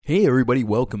Hey everybody,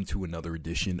 welcome to another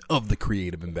edition of the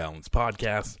Creative Imbalance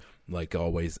Podcast. Like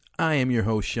always, I am your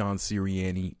host, Sean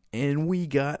Sirianni, and we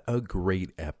got a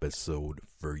great episode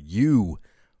for you.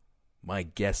 My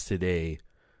guest today,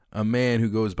 a man who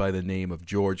goes by the name of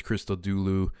George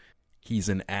Christodoulou. He's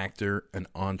an actor, an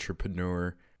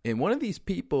entrepreneur, and one of these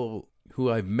people who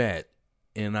I've met,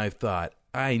 and I've thought,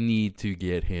 I need to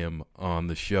get him on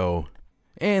the show.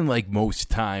 And like most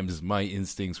times, my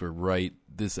instincts were right.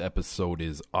 This episode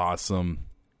is awesome.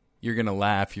 You're going to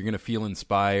laugh. You're going to feel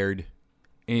inspired.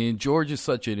 And George is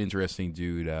such an interesting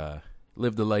dude.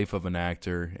 Lived the life of an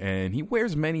actor. And he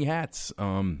wears many hats.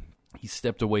 He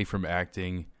stepped away from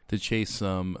acting to chase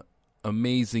some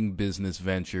amazing business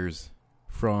ventures.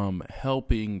 From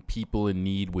helping people in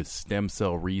need with stem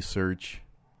cell research.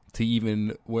 To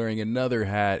even wearing another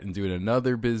hat and doing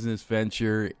another business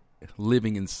venture.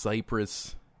 Living in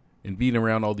Cyprus. And being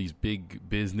around all these big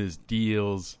business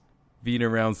deals, being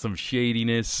around some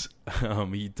shadiness.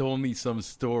 He told me some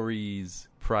stories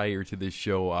prior to this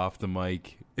show off the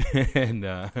mic, and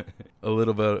a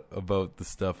little bit about the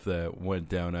stuff that went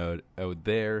down out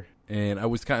there. And I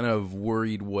was kind of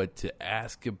worried what to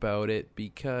ask about it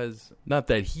because, not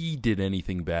that he did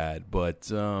anything bad,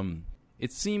 but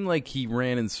it seemed like he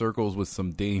ran in circles with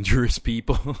some dangerous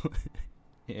people.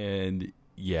 And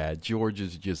yeah, George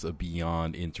is just a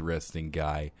beyond interesting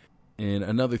guy. And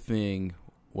another thing,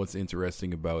 what's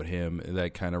interesting about him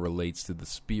that kind of relates to the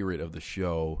spirit of the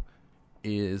show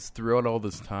is throughout all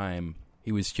this time,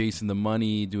 he was chasing the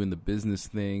money, doing the business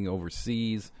thing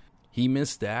overseas. He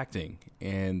missed acting,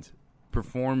 and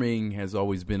performing has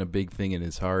always been a big thing in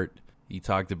his heart. He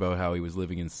talked about how he was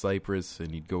living in Cyprus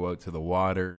and he'd go out to the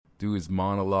water, do his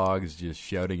monologues, just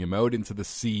shouting him out into the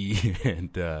sea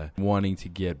and wanting to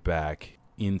get back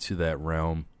into that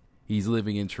realm. He's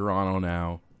living in Toronto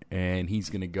now, and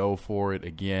he's going to go for it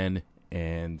again.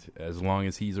 And as long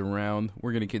as he's around,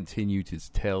 we're going to continue to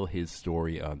tell his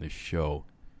story on this show.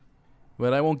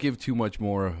 But I won't give too much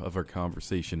more of our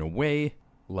conversation away.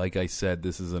 Like I said,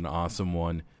 this is an awesome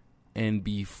one. And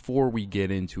before we get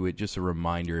into it, just a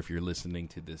reminder, if you're listening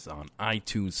to this on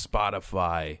iTunes,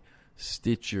 Spotify,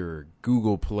 Stitcher,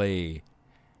 Google Play,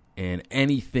 and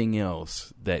anything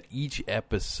else, that each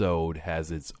episode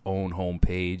has its own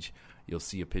homepage. You'll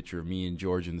see a picture of me and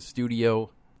George in the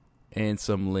studio and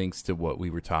some links to what we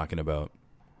were talking about.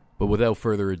 But without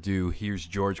further ado, here's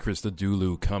George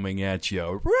Christodoulou coming at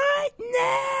you right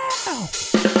now.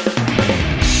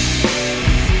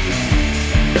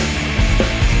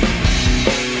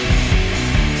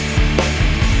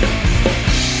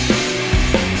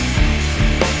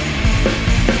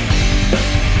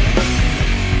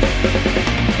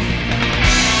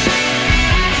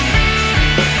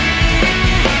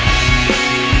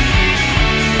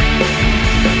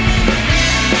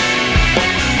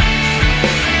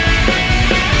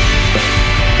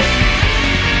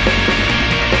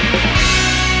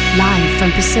 Live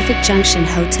from Pacific Junction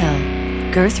Hotel,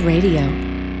 Girth Radio.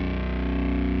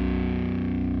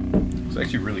 It's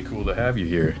actually really cool to have you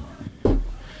here.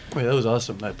 Wait, that was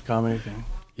awesome, that comedy thing.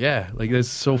 Yeah, like that's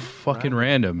so fucking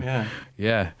random.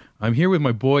 Yeah. I'm here with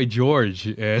my boy George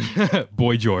and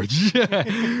boy George.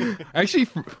 Actually,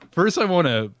 first I want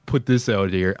to put this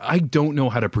out here. I don't know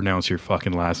how to pronounce your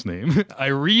fucking last name. I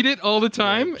read it all the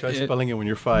time. Yeah, try spelling it when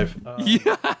you're 5.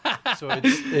 Yeah. So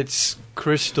it's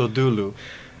Christodoulou.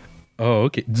 Oh,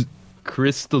 okay.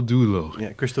 Christodoulou.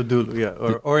 Yeah, Christodoulou. Yeah,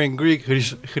 or in Greek,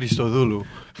 Christodoulou.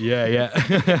 Yeah.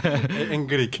 In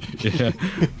Greek. Yeah.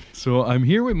 So I'm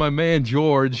here with my man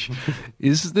George.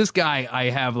 Is this guy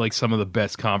I have like some of the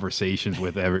best conversations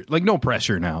with ever? Like no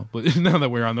pressure now, but now that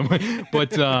we're on the way.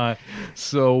 But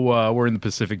so we're in the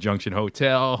Pacific Junction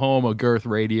Hotel, home of Girth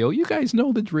Radio. You guys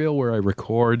know the drill where I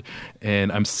record,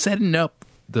 and I'm setting up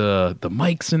the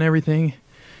mics and everything.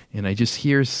 And I just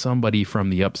hear somebody from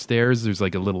the upstairs. There's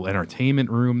like a little entertainment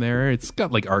room there. It's got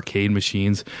like arcade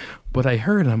machines. But I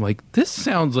heard, I'm like, this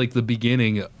sounds like the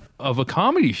beginning of a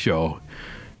comedy show.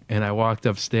 And I walked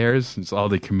upstairs. It's all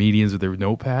the comedians with their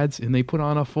notepads. And they put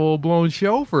on a full-blown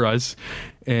show for us.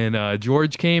 And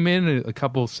George came in a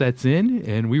couple sets in.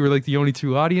 And we were like the only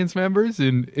 2 audience members.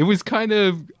 And it was kind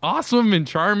of awesome and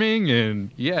charming.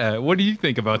 And yeah, what do you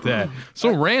think about that?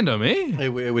 So random, eh?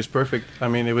 It was perfect. I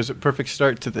mean, it was a perfect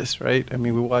start to this, right? I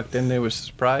mean, we walked in there with a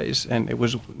surprise, and it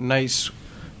was nice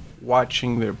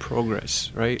watching their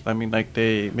progress, right? I mean, like,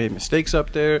 they made mistakes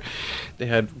up there. They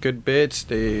had good bits.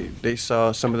 They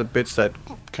saw some of the bits that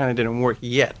kind of didn't work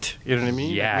yet. You know what I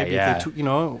mean? Yeah, Maybe yeah. If they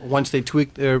once they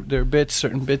tweaked their bits,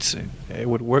 certain bits, it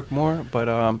would work more. But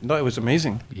no, it was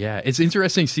amazing. Yeah, it's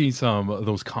interesting seeing some of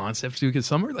those concepts too, because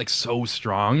some are like so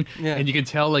strong, Yeah. and you can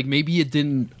tell like maybe it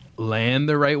didn't land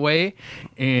the right way,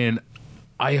 and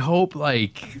I hope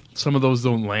like some of those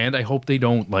don't land. I hope they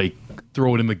don't like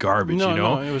throw it in the garbage, No, you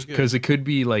know, no, it was good. because it could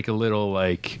be like a little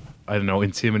like, I don't know,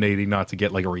 intimidating not to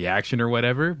get like a reaction or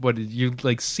whatever. But you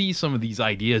like see some of these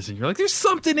ideas and you're like, there's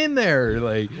something in there.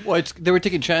 Like, Well, they were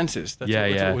taking chances. That's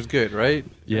what was good, right?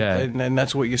 Yeah. And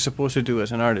that's what you're supposed to do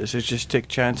as an artist, is just take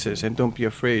chances and don't be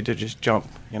afraid to just jump,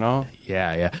 you know?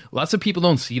 yeah. Lots of people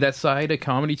don't see that side of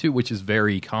comedy too, which is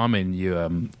very common.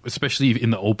 You, especially in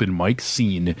the open mic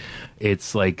scene,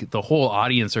 it's like the whole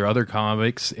audience are other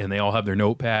comics, and they all have their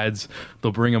notepads.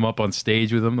 They'll bring them up on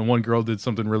stage with them. The one girl did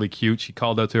something really cute. She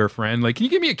called out to her friend, like, "Can you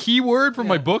give me a keyword from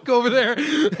my book over there?"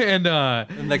 And The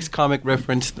next comic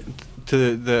reference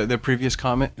to the previous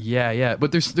comment. yeah.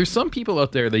 But there's some people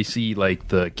out there, they see like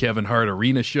the Kevin Hart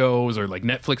arena shows or like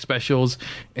Netflix specials,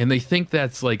 and they think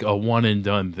that's like a one and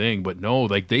done thing. But no,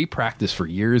 like they practice for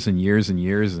years and years and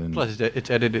years. And Plus, it's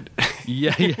edited.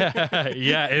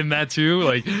 yeah, and that too.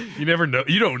 Like you never know,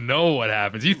 you don't know what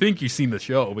happens. You think you've seen the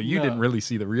show, but you No. didn't really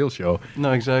see the real show.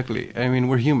 No, exactly. I mean,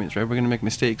 we're humans, right? We're going to make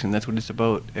mistakes, and that's what it's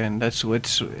about. And that's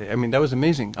what's, I mean, that was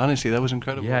amazing. Honestly, that was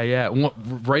incredible. Yeah.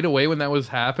 Right away when that was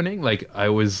happening, like I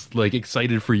was like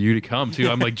excited for you to come too.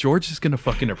 I'm like, George is gonna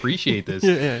fucking appreciate this.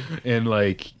 Yeah. And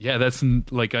like, yeah, that's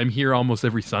like I'm here almost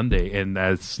every Sunday, and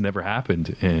that's never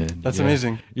happened. And That's yeah.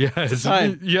 amazing. Yeah, it's a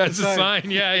sign. Yeah, it's It's a a sign.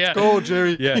 sign. Yeah. Go,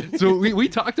 Jerry. Yeah. So we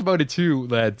talked about it too,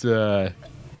 that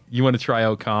you want to try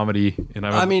out comedy, and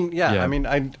I mean,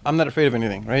 I'm not afraid of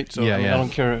anything, right? So Yeah, I mean, yeah. I don't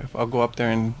care if I'll go up there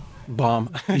and bomb.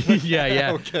 yeah.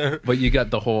 I don't care. But you got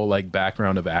the whole like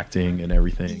background of acting and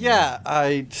everything. Yeah,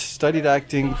 I studied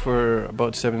acting for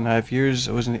about 7.5 years.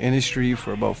 I was in the industry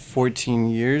for about 14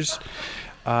 years.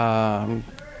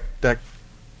 That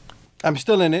I'm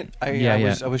still in it.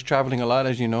 I was traveling a lot,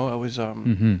 as you know. I was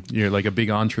You're like a big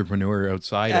entrepreneur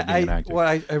outside of being an actor. Well,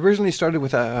 I originally started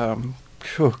with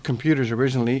computers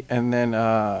originally, and then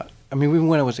I mean, even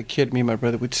when I was a kid, me and my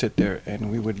brother would sit there and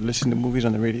we would listen to movies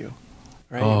on the radio.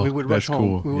 Right? Oh, We would that's rush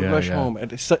home. cool. We would Yeah, rush yeah. home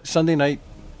at Sunday night,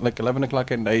 like 11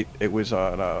 o'clock at night. It was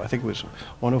on, I think it was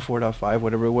 104.5,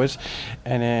 whatever it was,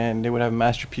 and then they would have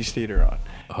Masterpiece Theater on.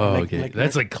 Oh, Like- okay. like-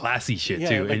 That's like classy shit Yeah,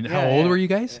 too. like- And yeah, how old yeah. were you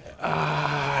guys?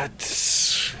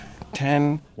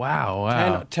 10,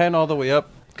 Wow. 10 all the way up.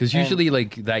 Because And- usually,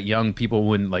 like that young people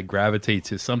wouldn't like gravitate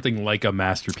to something like a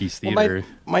Masterpiece Well, Theater.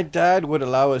 my dad would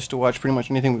allow us to watch pretty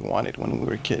much anything we wanted when we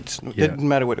were kids. It Yeah. didn't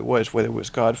matter what it was, whether it was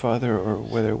Godfather or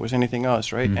whether it was anything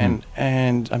else, right? Mm-hmm.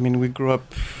 And I mean, we grew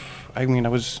up. I mean, I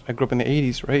grew up in the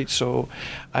 '80s, right? So,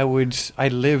 I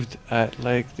lived at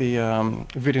like the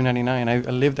Video 99. I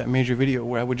lived at Major Video,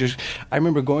 where I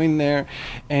remember going there,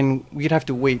 and we'd have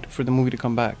to wait for the movie to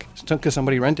come back because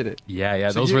somebody rented it. yeah,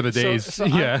 So those you- were the so- days. so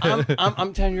yeah.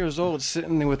 I'm 10 years old,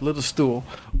 sitting there with a little stool,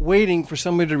 waiting for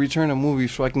somebody to return a movie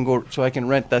so I can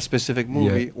rent that specific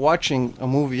movie. Yeah. Watching a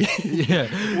movie. yeah.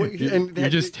 And You're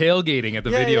just tailgating at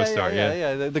the video store.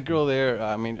 Yeah. The girl there,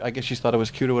 I mean, I guess she thought it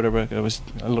was cute or whatever. I was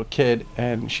a little kid,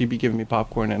 and she'd be giving me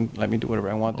popcorn and let me do whatever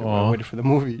I wanted while I Aw. waited for the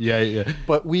movie. Yeah.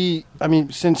 But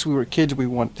since we were kids,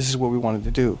 this is what we wanted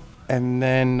to do. And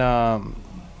then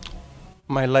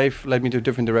my life led me to a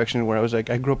different direction where I was like,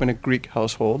 I grew up in a Greek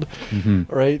household, Mm-hmm.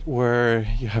 right? Where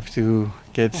you have to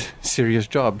get serious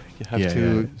job. You have Yeah,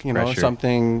 to, yeah, pressure.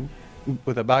 something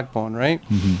with a backbone, right?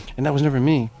 Mm-hmm. And that was never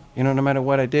me. No matter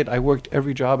what I did, I worked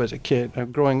every job as a kid.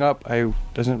 Growing up, I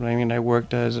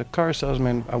worked as a car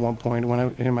salesman at one point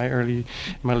in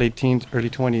my late teens, early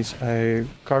 20s.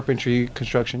 Carpentry,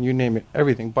 construction, you name it,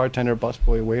 everything, bartender,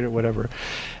 busboy, waiter, whatever.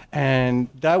 And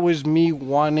that was me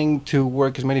wanting to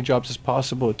work as many jobs as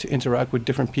possible to interact with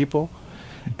different people.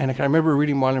 And I remember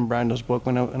reading Marlon Brando's book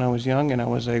when I was young, and I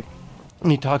was like,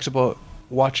 and he talks about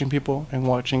watching people and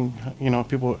watching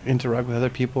people interact with other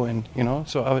people, and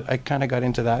so I kind of got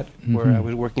into that, where I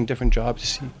was working different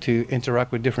jobs to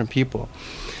interact with different people.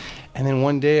 And then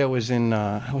one day I was in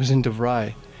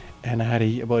DeVry, and I had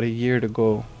about a year to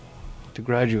go to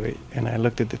graduate, and I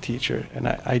looked at the teacher, and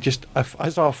I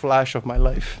saw a flash of my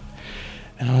life,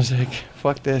 and I was like,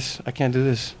 fuck this, I can't do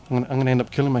this, I'm gonna end up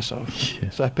killing myself. Yeah.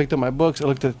 So I picked up my books, I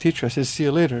looked at the teacher, I said, see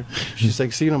you later. She's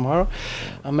like, see you tomorrow.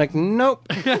 I'm like, nope.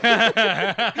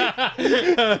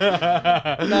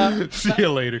 See you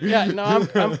later. Yeah, no,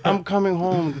 I'm coming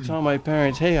home to tell my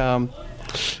parents, hey,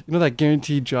 that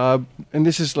guaranteed job, and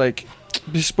this is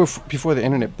before the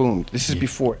internet boomed. This is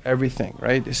before everything,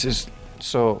 right? This is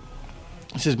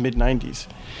mid 90s.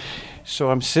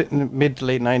 So I'm sitting mid to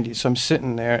late 90s. So I'm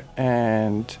sitting there,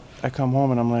 and I come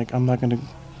home, and I'm like,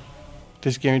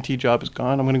 this guaranteed job is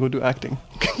gone. I'm gonna go do acting.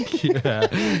 Yeah.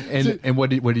 And what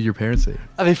did your parents say?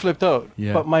 And they flipped out.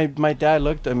 Yeah. But my dad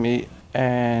looked at me,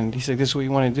 And he's like, "This is what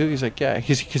you want to do?" He's like, "Yeah,"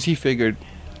 because he figured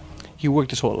he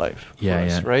worked his whole life for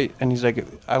us, right? And he's like,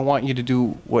 "I want you to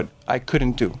do what I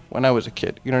couldn't do when I was a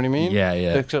kid." You know what I mean? Yeah,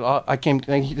 yeah. Like, I came.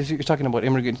 Like, you're talking about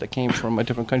immigrants that came from a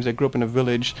different country. That grew up in a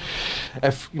village.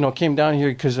 Came down here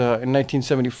because in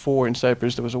 1974 in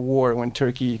Cyprus there was a war when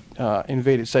Turkey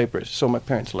invaded Cyprus. So my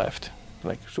parents left.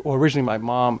 Originally my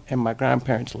mom and my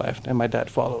grandparents left, and my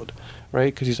dad followed,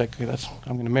 right? Because he's like,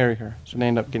 I'm going to marry her. So they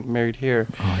end up getting married here.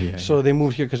 Oh, yeah. So they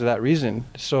moved here because of that reason.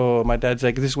 So my dad's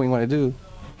like, "This is what you want to do.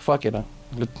 Fuck it.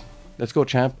 Let's go,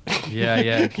 champ."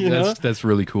 Yeah. That's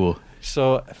really cool.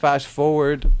 So fast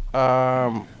forward,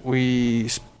 I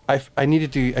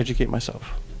needed to educate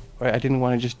myself. Right? I didn't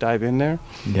want to just dive in there.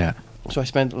 Yeah. So I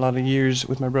spent a lot of years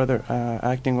with my brother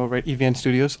acting over at EVN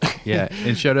Studios. Yeah,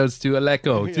 and shout outs to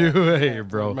Aleko too. Hey,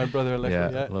 bro. My brother Aleko,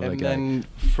 yeah. Love And that guy. then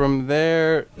from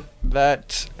there,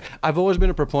 I've always been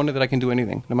a proponent that I can do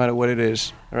anything, no matter what it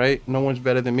is, right? No one's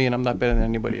better than me, and I'm not better than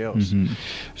anybody else. Mm-hmm.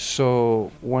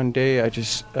 So one day I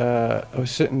was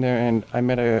sitting there, and I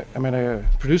met a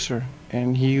producer,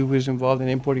 and he was involved in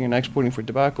importing and exporting for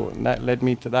tobacco, and that led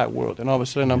me to that world. And all of a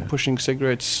sudden, I'm pushing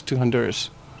cigarettes to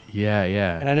Honduras. Yeah.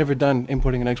 And I never done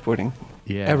importing and exporting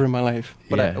ever in my life.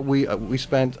 But Yeah.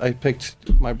 I picked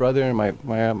my brother and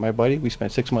my buddy. We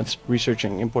spent 6 months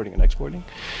researching importing and exporting.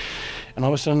 And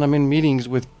all of a sudden I'm in meetings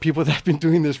with people that have been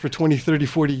doing this for 20, 30,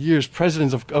 40 years,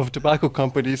 presidents of tobacco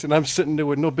companies. And I'm sitting there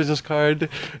with no business card,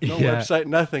 no website,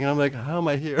 nothing. And I'm like, how am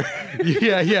I here?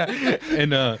 Yeah.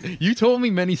 And you told me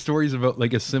many stories about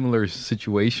like a similar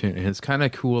situation. And it's kind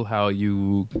of cool how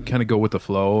you kind of go with the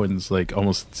flow, and it's like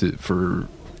almost for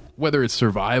whether it's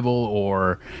survival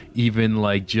or even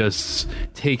like just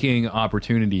taking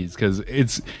opportunities, because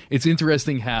it's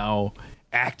interesting how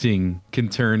acting can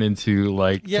turn into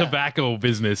like tobacco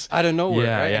business out of nowhere.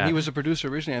 Yeah, right? yeah. And he was a producer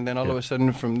originally, and then all of a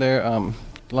sudden from there,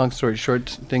 long story short,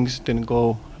 things didn't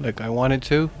go like I wanted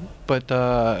to. But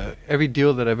every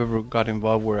deal that I've ever got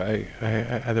involved where I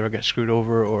either I got screwed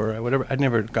over or whatever, I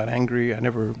never got angry. I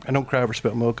don't cry over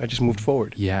spilt milk. I just moved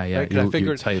forward. Yeah. Right? 'Cause I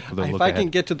figured if I can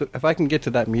get to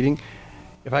that meeting,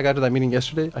 if I got to that meeting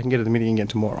yesterday, I can get to the meeting again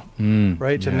tomorrow.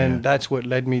 Right? And then that's what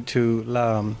led me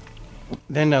to.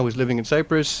 Then I was living in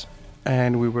Cyprus,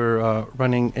 and we were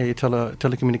running a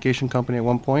telecommunication company at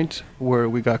one point, where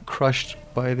we got crushed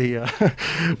by the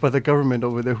by the government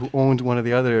over there, who owned one of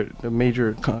the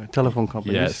major telephone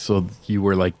companies. Yeah, so you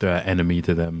were like the enemy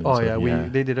to them. Oh yeah,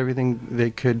 they did everything they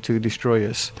could to destroy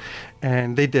us,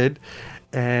 and they did,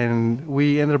 and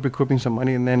we ended up recouping some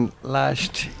money. And then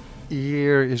last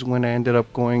year is when I ended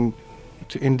up going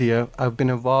to India.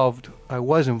 I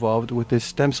was involved with this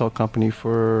stem cell company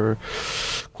for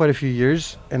quite a few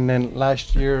years, and then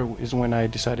last year is when I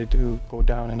decided to go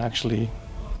down and actually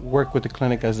work with the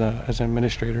clinic as an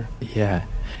administrator. Yeah,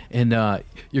 and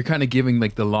you're kind of giving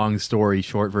like the long story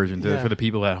short version for the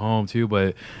people at home too,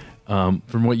 but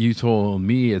from what you told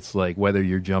me, it's like whether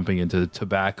you're jumping into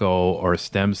tobacco or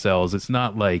stem cells, it's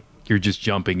not like you're just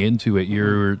jumping into it.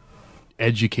 You're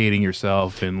educating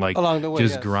yourself and like along the way,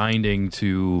 just grinding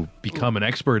to become an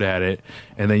expert at it,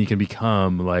 and then you can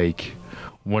become like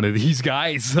one of these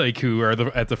guys like who are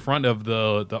at the front of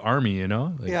the army, you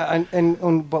know? Like, yeah,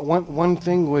 but one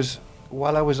thing was,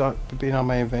 while I was being on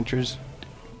my adventures,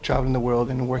 traveling the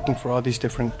world and working for all these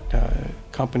different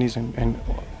companies and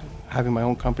having my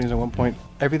own companies at one point,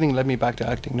 everything led me back to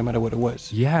acting, no matter what it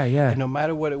was. Yeah. And no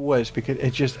matter what it was, because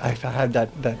it just, I had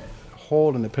that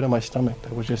hole in the pit of my stomach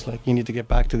that was just like, you need to get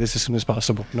back to this as soon as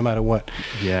possible, no matter what.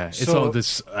 Yeah, it's all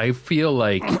this. I feel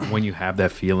like when you have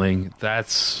that feeling,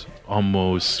 that's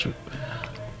almost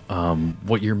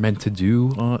what you're meant to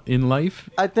do in life.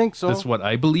 I think so. That's what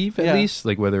I believe, at least,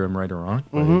 like whether I'm right or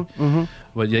wrong.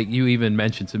 But like you even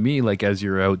mentioned to me, like as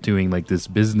you're out doing like this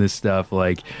business stuff,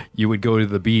 like you would go to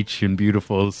the beach in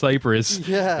beautiful Cyprus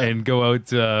and go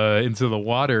out into the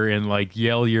water and like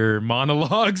yell your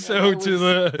monologues out to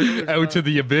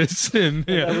the abyss. And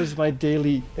that was my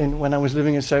daily. And when I was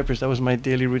living in Cyprus, that was my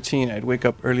daily routine. I'd wake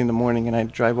up early in the morning and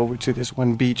I'd drive over to this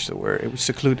one beach where it was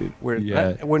secluded, where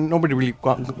nobody really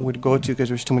would go to because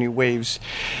there's too many waves,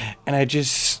 and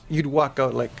you'd walk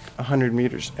out like 100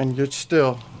 meters and you're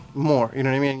still more, you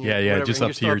know what I mean? Whatever. Just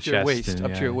up to your chest.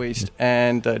 Up to your waist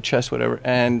and chest, whatever.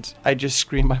 And I just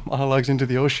scream my monologues into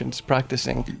the oceans,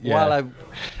 practicing while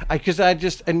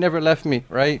it never left me,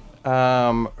 right?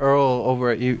 Earl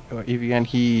over at EVN,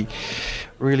 he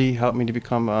really helped me to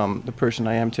become the person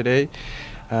I am today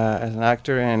as an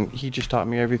actor, and he just taught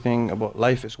me everything about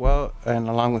life as well, and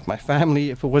along with my family.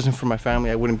 If it wasn't for my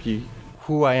family, I wouldn't be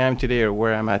who I am today or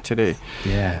where I'm at today.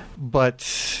 Yeah.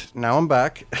 But now I'm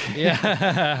back.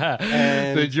 Yeah.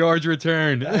 And the George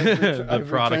returned. The I've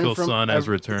prodigal returned from- son has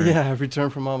returned. Yeah, I've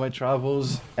returned from all my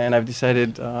travels, and I've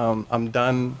decided I'm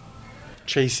done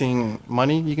chasing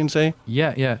money, you can say.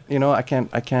 Yeah, yeah. You know, I can't.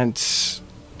 Because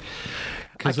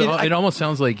I can- it almost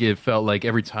sounds like it felt like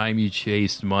every time you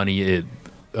chased money, it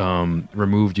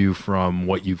removed you from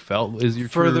what you felt is your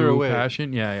Further true away.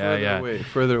 passion. Yeah.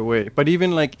 Further away. But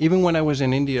even when I was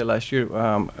in India last year,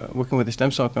 working with a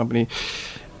stem cell company,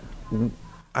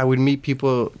 I would meet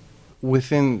people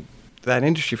within that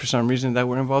industry for some reason that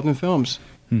were involved in films.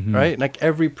 Mhm. Right? Like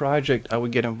every project I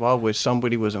would get involved with,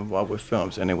 somebody was involved with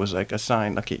films, and it was like a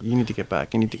sign, okay, you need to get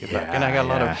back, And I got a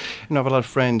lot of, I have a lot of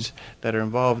friends that are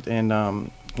involved in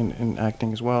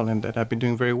acting as well, and that have been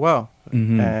doing very well.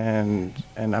 Mhm.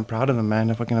 And I'm proud of them, man.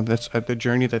 That's the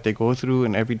journey that they go through,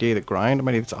 and every day the grind. I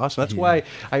mean, it's awesome. That's why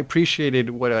I appreciated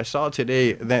what I saw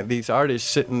today. That these artists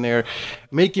sitting there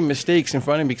making mistakes in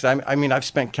front of me, because I've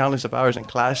spent countless of hours in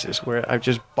classes where I've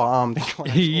just bombed in class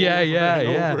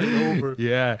over and over.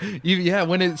 Yeah.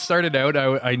 When it started out,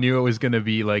 I knew it was going to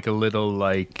be like a little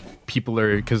like people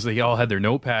are, because they all had their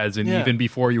notepads, and even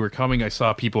before you were coming, I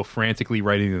saw people frantically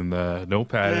writing in the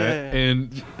notepad,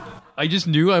 and I just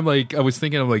knew. I was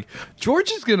thinking,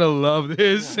 George is gonna love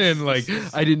this, and I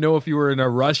didn't know if you were in a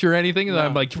rush or anything. And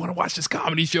I'm like, do you want to watch this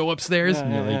comedy show upstairs?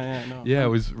 It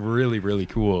was really, really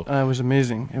cool. It was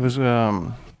amazing. It was.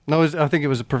 I think it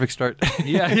was a perfect start.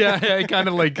 yeah. It kind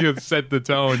of set the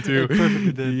tone too. It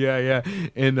perfectly did. Yeah.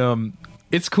 And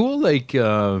it's cool.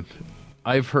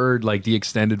 I've heard the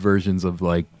extended versions of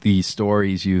the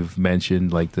stories you've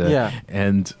mentioned,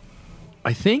 and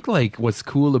I think what's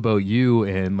cool about you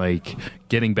and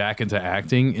getting back into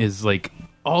acting is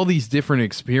all these different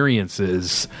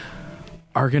experiences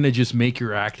are going to just make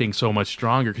your acting so much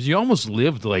stronger, because you almost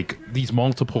lived these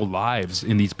multiple lives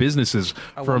in these businesses,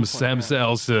 from stem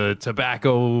cells to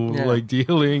tobacco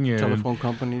dealing and telephone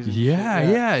companies.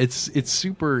 It's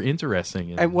super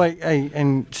interesting.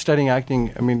 And studying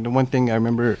acting, I mean, the one thing I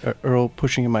remember Earl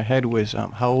pushing in my head was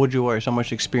how old you are, so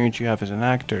much experience you have as an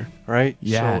actor, right?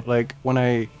 Yeah. So when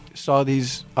I saw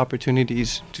these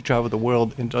opportunities to travel the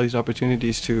world and all these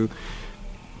opportunities to,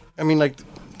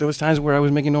 there was times where I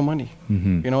was making no money.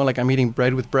 Mm-hmm. I'm eating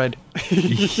bread with bread.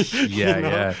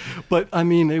 Yeah. But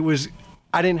it was,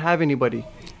 I didn't have anybody.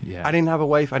 Yeah. I didn't have a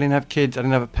wife. I didn't have kids. I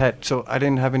didn't have a pet. So I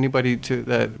didn't have anybody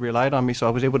that relied on me. So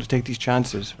I was able to take these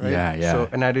chances, right? Yeah. So,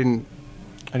 and I didn't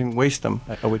waste them,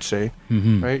 I would say,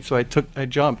 right? So I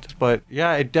jumped. But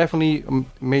yeah, it definitely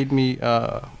made me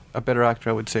a better actor,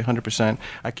 I would say, 100%.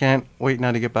 I can't wait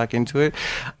now to get back into it.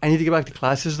 I need to get back to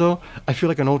classes, though. I feel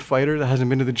like an old fighter that hasn't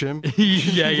been to the gym.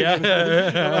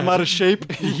 Yeah. I'm out of shape.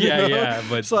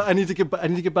 But so I need to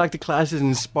get back to classes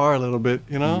and spar a little bit,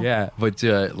 Yeah, but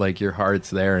your heart's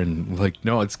there, and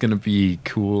no, it's gonna be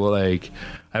cool. I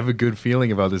have a good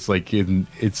feeling about this.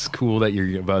 It's cool that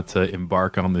you're about to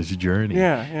embark on this journey.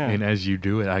 Yeah. And as you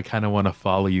do it, I kind of want to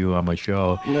follow you on my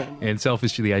show. No. And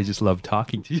selfishly, I just love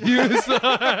talking to you. So.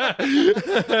 I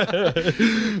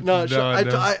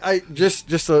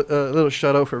just a little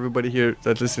shout out for everybody here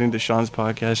that's listening to Sean's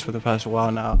podcast for the past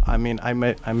while now. I mean, I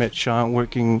met Sean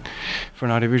working for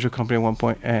an audiovisual company at one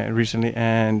point recently,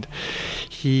 and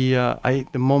the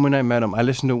moment I met him, I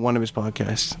listened to one of his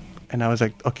podcasts. And I was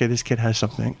like, okay, this kid has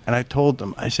something. And I told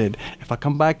them, I said, if I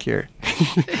come back here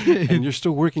and you're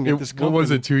still working at this company. What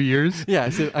was it, 2 years? Yeah, I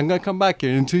said, I'm going to come back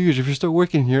here in 2 years. If you're still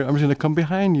working here, I'm just going to come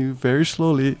behind you very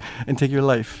slowly and take your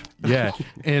life. Yeah.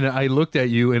 And I looked at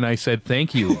you and I said,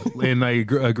 thank you. And I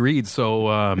agreed. So,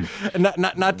 and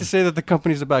not to say that the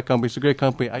company's a bad company. It's a great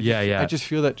company. I just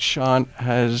feel that Sean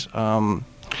has,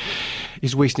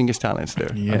 he's wasting his talents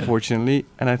there, unfortunately.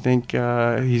 And I think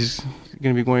he's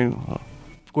going to be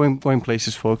going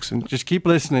places, folks, and just keep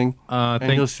listening,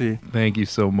 and you'll see. Thank you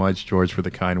so much, George, for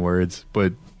the kind words.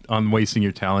 But on wasting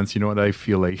your talents, you know what? I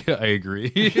feel like I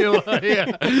agree. And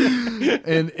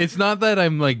it's not that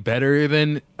I'm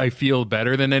I feel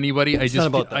better than anybody.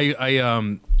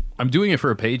 I'm doing it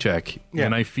for a paycheck,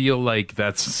 and I feel like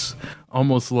that's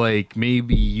almost like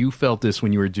maybe you felt this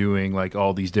when you were doing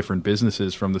all these different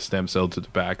businesses, from the stem cell to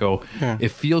tobacco. Yeah.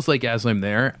 It feels like as I'm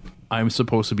there, I'm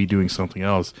supposed to be doing something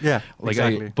else. Yeah,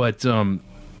 exactly.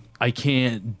 I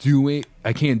can't do it.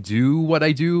 I can't do what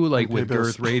I do with bills.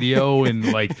 Girth Radio and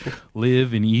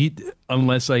live and eat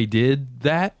unless I did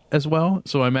that as well.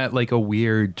 So I'm at like a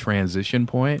weird transition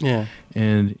point. Yeah.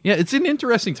 And yeah, it's an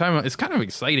interesting time. It's kind of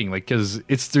exciting, like, because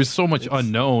there's so much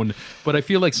unknown, but I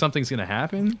feel like something's going to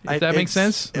happen. If that makes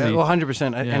sense. Yeah, Like,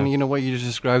 100%. Yeah. And you know what you just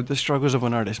described? The struggles of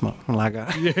an artist,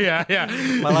 Malaga. yeah.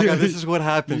 Malaga, this is what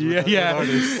happens with Yeah.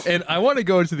 artists. And I want to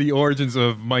go into the origins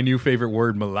of my new favorite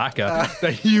word, malaka,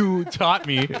 that you taught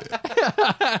me.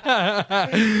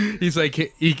 He's like,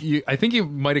 I think you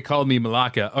might have called me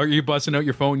malaka. Are you busting out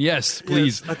your phone? Yes,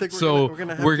 please. I think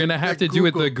we're gonna have to do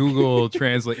it the Google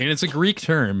Translate, and it's a Greek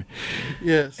term.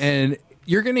 Yes. And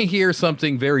you're gonna hear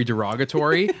something very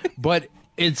derogatory, but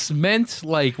it's meant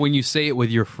like when you say it with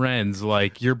your friends,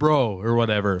 like your bro or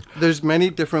whatever. There's many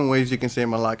different ways you can say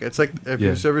Malaga. It's like if Yeah.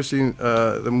 you've ever seen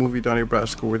the movie Donnie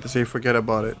Brasco where they say forget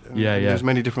about it. And Yeah. There's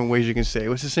many different ways you can say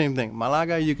it. It's the same thing.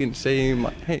 Malaga, you can say,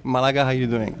 hey, Malaga, how you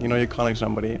doing? You know, you're calling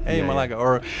somebody, hey, Yeah, Malaga.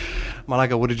 Or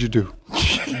Malaga, what did you do?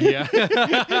 Yeah.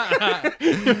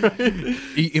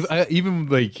 Even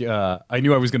like I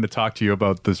knew I was going to talk to you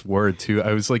about this word too.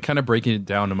 I was like kind of breaking it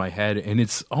down in my head, and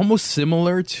it's almost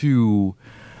similar to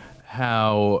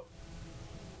how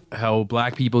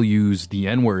black people use the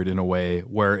N-word in a way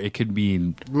where it could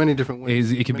mean Many different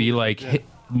ways. it could be like yeah.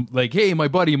 hey, my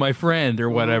buddy, my friend, or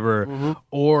whatever.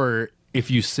 Or if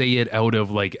you say it out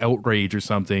of like outrage or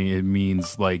something, it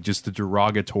means like just a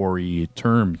derogatory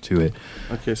term to it.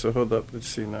 Okay, so hold up. Let's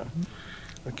see now.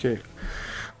 Okay.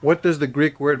 What does the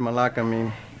Greek word malaka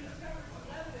mean?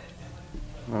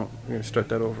 No, we're going to start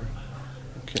that over.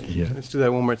 Okay. Yeah. Let's do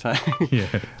that one more time. Yeah.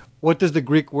 What does the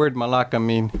Greek word malaka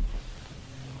mean?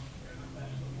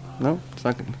 No? It's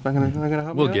not going to help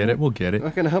me We'll out get here? it. We'll get it.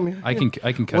 Not going to help me out I here?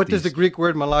 can cut What does the these. Greek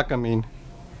word malaka mean?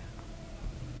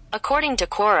 According to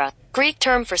Quora, Greek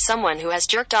term for someone who has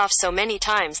jerked off so many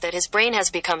times that his brain has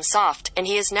become soft and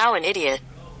he is now an idiot.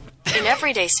 In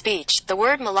everyday speech, the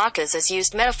word malakas is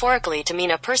used metaphorically to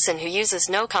mean a person who uses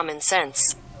no common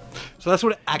sense. So that's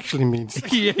what it actually means.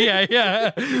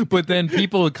 yeah. But then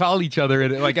people call each other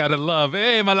like out of love.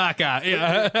 Hey, Malaka.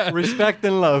 Yeah. Respect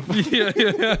and love.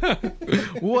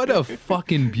 What a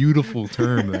fucking beautiful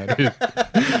term that is.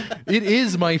 It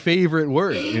is my favorite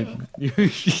word.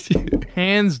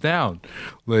 Hands down.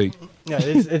 Like, Yeah,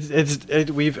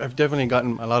 I've definitely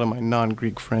gotten a lot of my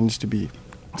non-Greek friends to be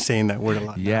saying that word a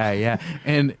lot. yeah.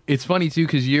 And it's funny too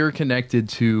because you're connected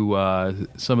to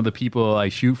some of the people I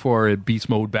shoot for at Beast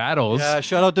Mode Battles. Yeah,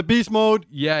 shout out to Beast Mode.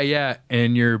 Yeah.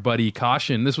 And your buddy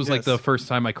Caution. This was like Yes. the first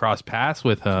time I crossed paths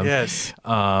with him. Yes.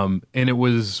 And it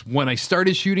was when I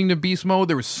started shooting to Beast Mode,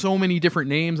 there were so many different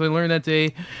names I learned that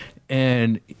day.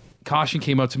 And Caution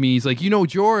came up to me. He's like,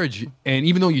 George. And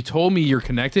even though you told me you're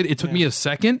connected, it took me a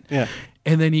second. Yeah.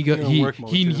 And then he You're in work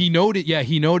mode, too.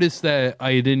 he noticed that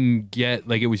I didn't get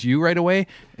like it was you right away,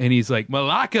 and he's like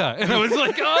Malaka, and I was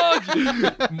like,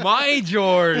 oh, my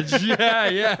George,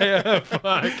 yeah,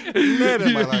 fuck,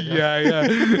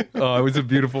 yeah. Oh, it was a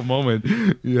beautiful moment,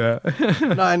 yeah.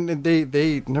 No, and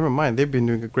they never mind. They've been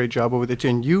doing a great job over there too,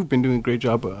 and you've been doing a great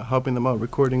job helping them out,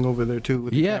 recording over there too.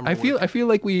 With the Yeah, camera I feel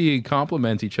like we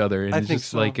complement each other, and I it's think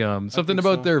just so. like something think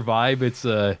about so. their vibe.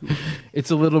 It's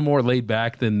a little more laid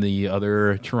back than the other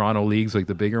Toronto leagues, like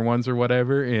the bigger ones or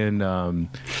whatever, and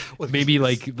maybe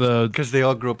like the because they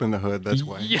all grew up in the hood. That's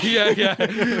why.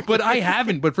 yeah. But I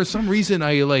haven't. But for some reason,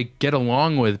 I like get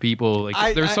along with people.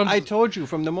 Like there's some. I told you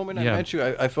from the moment I Yeah. met you,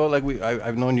 I felt like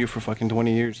I've known you for fucking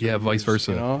 20 years. Yeah, vice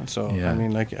versa. You know, so Yeah.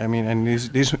 and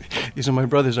these are my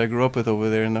brothers I grew up with over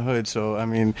there in the hood. So I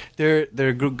mean, they're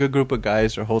a good group of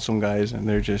guys. They're wholesome guys, and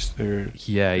they're trying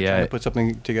to put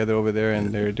something together over there,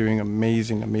 and they're doing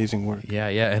amazing work. Yeah,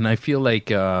 and I feel like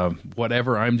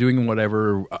whatever I'm doing and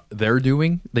whatever they're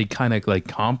doing, they kind of like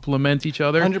complement each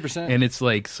other. 100%. And it's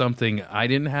like something I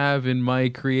didn't have in my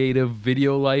creative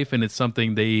video life, and it's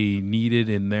something they needed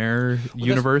in their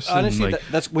universe. That's, honestly, and like,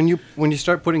 that's when you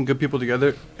start putting good people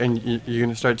together, and you're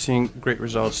gonna start seeing great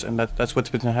results, and that's what's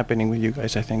been happening with you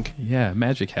guys, I think. yeah,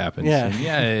 magic happens. Yeah. And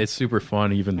yeah, it's super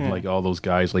fun. Even like all those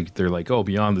guys, like they're like, oh,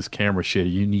 beyond this camera shit,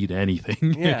 you need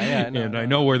anything. Yeah, no, and no. I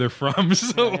know where they're from,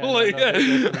 so like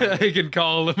no, I can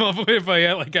call them up if I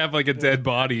have like a dead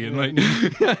body and like.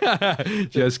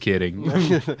 Just kidding.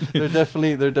 they're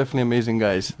definitely amazing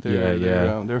guys.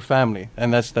 Yeah. They're family,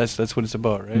 and that's what it's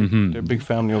about, right? Mm-hmm. They're a big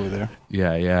family over there.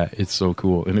 Yeah, it's so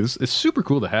cool, and it's super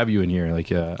cool to have you in here.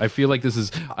 Like, I feel like this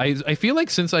is I feel like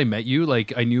since I met you,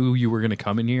 like I knew you were gonna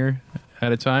come in here.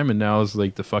 at a time, and now is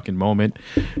like the fucking moment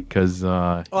because.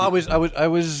 I was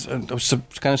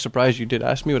kind of surprised you did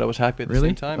ask me, but I was happy at the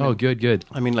same time. Oh, And, good.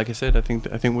 I mean, like I said, I think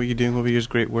what you're doing over here is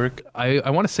great work. I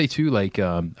want to say too, like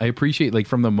I appreciate like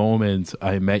from the moment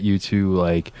I met you too,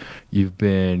 like you've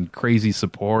been crazy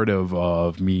supportive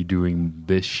of me doing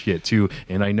this shit too,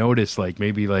 and I noticed like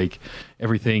maybe like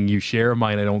everything you share of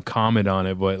mine, I don't comment on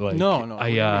it, but like No.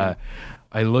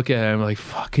 I look at him like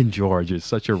fucking George is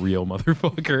such a real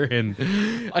motherfucker, and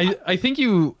I think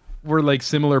you were like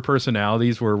similar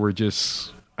personalities where we're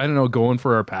just. I don't know, going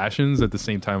for our passions at the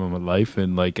same time in my life,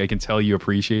 and like I can tell you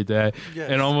appreciate that.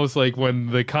 Yes. And almost like when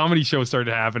the comedy show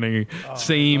started happening,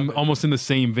 almost in the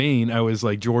same vein, I was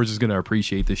like, George is gonna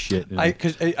appreciate this shit. And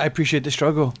Because I appreciate the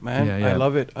struggle, man. Yeah. I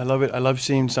love it. I love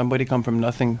seeing somebody come from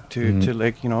nothing to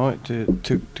like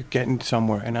to getting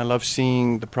somewhere, and I love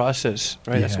seeing the process.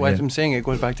 Right. That's why I'm saying it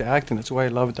goes back to acting. That's why I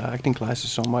love the acting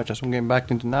classes so much. That's what I'm getting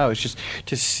back into now. It's just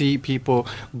to see people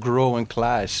grow in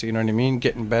class. You know what I mean?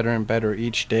 Getting better and better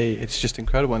each day. It's just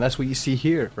incredible, and that's what you see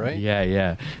here, right?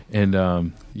 Yeah. And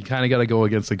you kind of got to go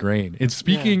against the grain. And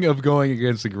speaking of going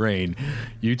against the grain,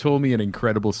 you told me an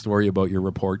incredible story about your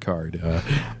report card.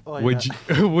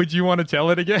 Would you want to tell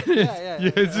it again? Yeah.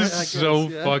 It's just so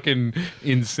fucking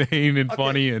insane and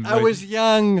funny. And I was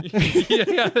young.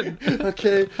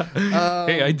 Okay.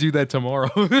 Hey, I do that tomorrow.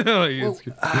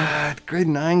 Grade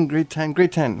 9, grade 10,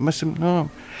 grade 10. Must have no.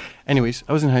 Anyways,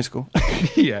 I was in high school.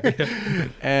 Yeah.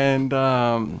 And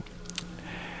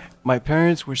my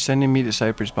parents were sending me to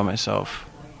Cyprus by myself.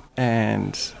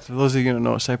 And for those of you who don't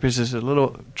know, Cyprus is a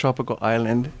little tropical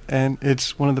island, and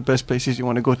it's one of the best places you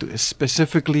want to go to,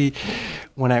 specifically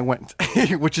when I went,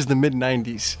 which is the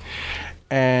mid-90s.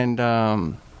 And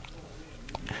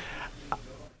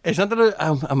it's not that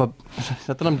it's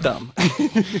not that I'm dumb.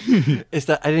 It's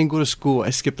that I didn't go to school.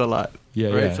 I skipped a lot.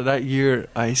 Yeah. So that year,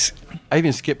 I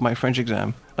even skipped my French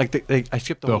exam. I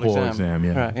skipped the whole exam.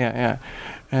 Yeah. Right, yeah.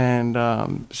 And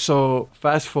so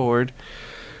fast forward,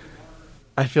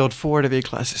 I failed 4 out of 8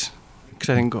 classes because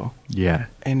I didn't go. Yeah.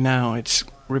 And now it's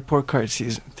report card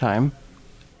season time,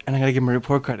 and I gotta give my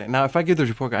report card. Now, if I give the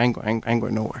report card, I ain't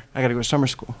going nowhere. I gotta go to summer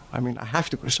school. I mean, I have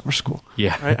to go to summer school.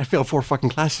 Yeah. Right? I failed 4 fucking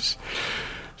classes.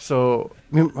 So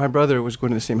my brother was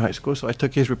going to the same high school, so I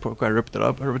took his report card, I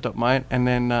ripped up mine, and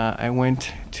then I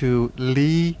went to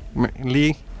Lee.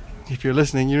 If you're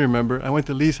listening, you remember. I went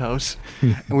to Lee's house,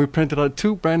 and we printed out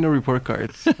 2 brand new report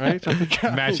cards, right? So I think,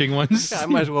 Matching ones. Yeah, I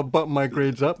might as well bump my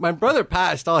grades up. My brother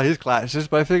passed all his classes,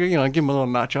 but I figured, I'd give him a little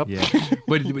notch up. Yeah.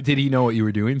 But did he know what you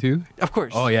were doing too? Of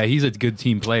course. Oh yeah, he's a good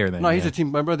team player then. No, he's a team.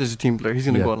 My brother's a team player. He's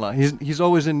gonna go along. He's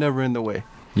always never in the way.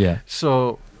 Yeah.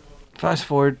 So, fast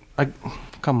forward, I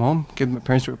come home, give my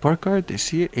parents a report card. They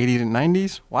see it, 80s and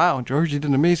 90s. Wow, George, you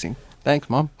did amazing. Thanks,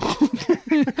 Mom.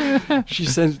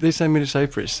 They send me to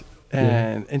Cyprus.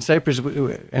 And in Cyprus,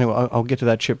 anyway, I'll get to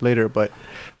that trip later. But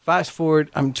fast forward,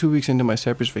 I'm 2 weeks into my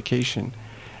Cyprus vacation,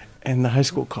 and the high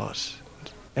school calls,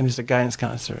 and it's the guidance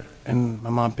counselor, and my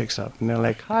mom picks up, and they're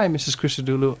like, "Hi, Mrs.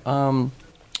 Christodoulou.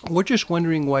 We're just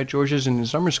wondering why George isn't in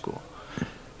summer school."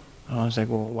 And I was like,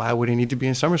 "Well, why would he need to be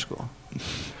in summer school?"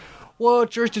 "Well,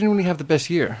 George didn't really have the best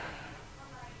year."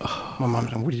 My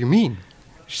mom's like, "What do you mean?"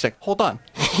 She's like, "Hold on."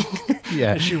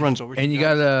 Yeah. And she runs over. And you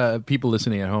got people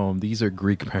listening at home. These are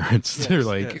Greek parents. Yes, They're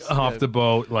like yes, off yes. the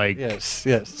boat. Like yes.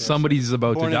 somebody's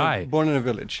about to die. Born in a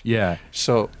village. Yeah.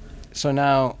 So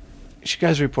now she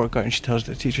gets a report card and she tells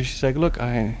the teacher, she's like, "Look,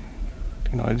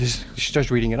 she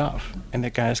starts reading it off." And the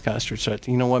guidance counselor starts,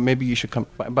 "You know what, maybe you should come."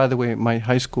 By the way, my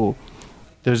high school,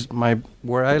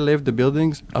 where I live, the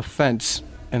building's a fence,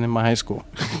 and in my high school.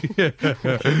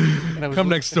 And I was Come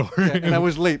next door. and I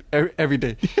was late every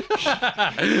day.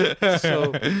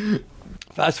 So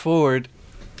fast forward,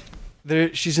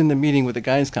 she's in the meeting with the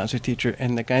guidance counselor teacher,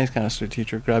 and the guidance counselor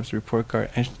teacher grabs the report card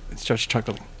and starts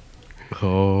chuckling.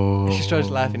 Oh. She starts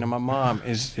laughing, and my mom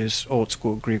is this old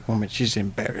school Greek woman. She's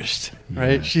embarrassed,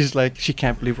 right? Yeah. She's like, she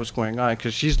can't believe what's going on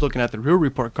because she's looking at the real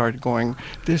report card going,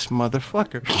 "This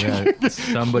motherfucker. Yeah,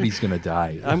 somebody's going to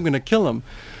die. I'm going to kill him."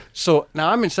 So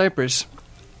now I'm in Cyprus,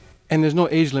 and there's no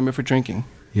age limit for drinking.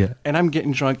 Yeah. And I'm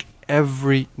getting drunk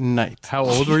every night. How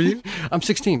old were you? I'm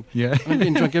 16. Yeah. I'm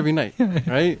getting drunk every night,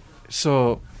 right?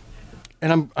 So,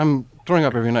 and I'm throwing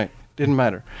up every night. Didn't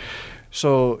matter.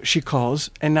 So she calls,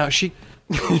 and now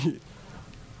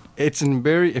it's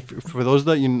for those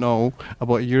that you know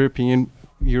about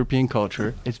European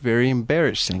culture, it's very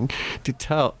embarrassing to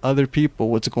tell other people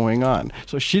what's going on.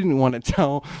 So she didn't want to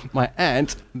tell my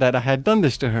aunt that I had done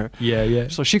this to her. Yeah.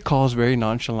 So she calls very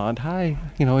nonchalant. "Hi,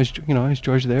 is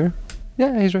George there?"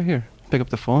 "Yeah, he's right here." pick up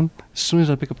the phone. As soon as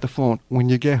I pick up the phone, when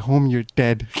you get home, you're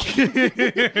dead.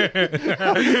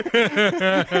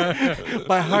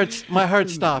 my heart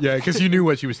stopped. Yeah, because you knew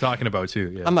what she was talking about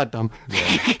too. Yeah. I'm not dumb.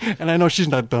 And I know she's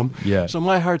not dumb. Yeah. So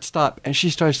my heart stopped, and she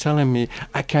starts telling me,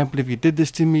 I can't believe you did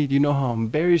this to me. Do you know how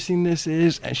embarrassing this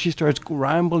is? And she starts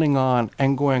rambling on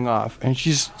and going off, and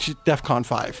she's DEFCON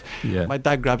 5. Yeah. My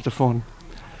dad grabs the phone.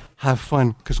 Have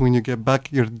fun, because when you get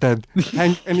back, you're dead.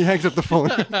 And he hangs up the phone.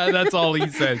 That's all he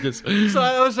said. Just So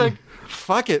I was like,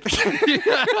 fuck it. So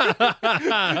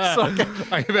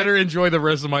I better enjoy the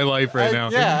rest of my life right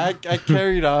now. Yeah, I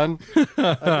carried on.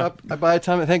 By the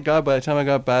time I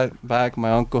got back,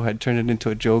 my uncle had turned it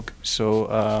into a joke. So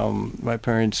my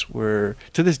parents were,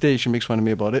 to this day, she makes fun of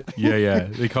me about it. Yeah.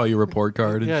 They call you report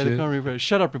card and Yeah, shit. they call me,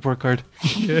 shut up, report card.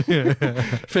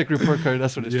 Fake report card,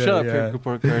 that's what it is. Yeah, Shut up, yeah. fake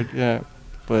report card. Yeah.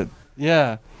 But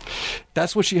yeah,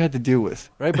 that's what she had to deal with,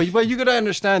 right? But you got to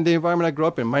understand the environment I grew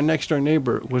up in. My next door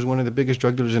neighbor was one of the biggest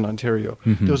drug dealers in Ontario.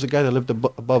 Mm-hmm. There was a guy that lived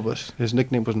above us. His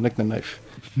nickname was Nick the Knife.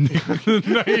 Knife.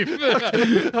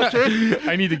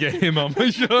 I need to get him on my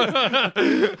show.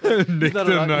 Nick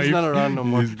the Knife. He's not around no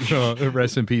more.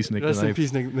 Rest in peace, Nick the Rest in Knife.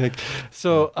 peace, Nick.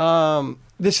 So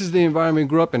this is the environment I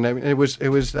grew up in. I mean, it was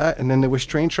that, and then there was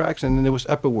train tracks, and then there was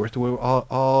Epworth, where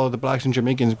all the blacks and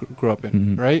Jamaicans grew up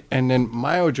in, right? And then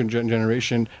my old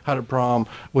generation had a problem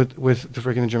with the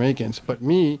freaking Jamaicans. But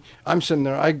me, I'm sitting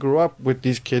there. I grew up with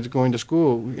these kids going to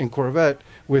school in Corvette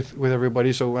with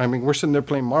everybody. So I mean, we're sitting there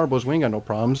playing marbles. We ain't got no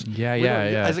problems. Yeah.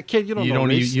 As a kid, you don't know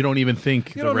race. You don't even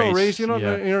think You don't know race. You don't.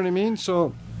 Yeah. You know what I mean?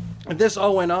 So this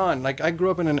all went on. Like I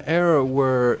grew up in an era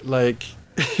where like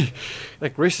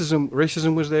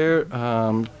racism was there.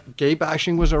 Gay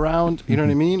bashing was around. You know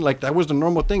what I mean? Like that was the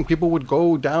normal thing. People would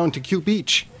go down to Q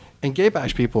Beach and gay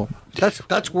bash people.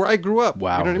 That's where I grew up.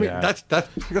 Wow, You know what I mean? yeah.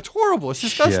 That's horrible. It's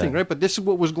disgusting, Yeah. right? But this is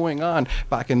what was going on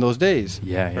back in those days.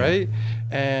 Yeah. Right?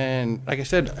 And like I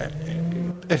said,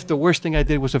 if the worst thing I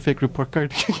did was a fake report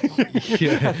card,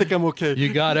 I think I'm okay.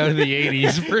 You got out of the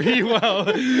 80s pretty well.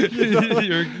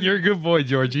 You're a good boy,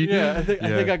 Georgie. Yeah, I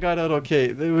think I got out okay.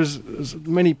 There was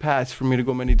many paths for me to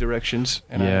go many directions.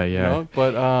 And Yeah. You know,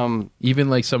 but Even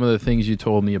like some of the things you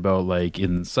told me about, like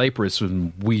in Cyprus,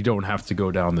 when we don't have to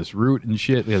go down this route and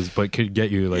shit, but could get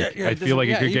you like, Yeah, I feel like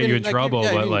it could get you in like, trouble,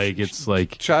 yeah, but even like it's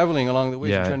like, traveling along the way,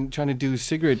 Yeah. trying to do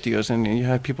cigarette deals, and you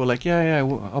have people like,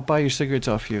 I'll buy your cigarettes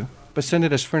off you, but send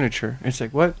it as furniture. It's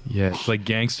like, what? yeah, it's like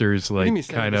gangsters, What do you mean like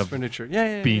send kind it as of furniture.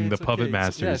 Yeah, being the it's puppet okay.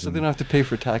 masters Yeah, so they and- don't have to pay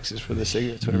for taxes for the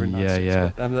cigarettes, whatever. Yeah,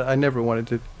 nonsense. yeah. But I never wanted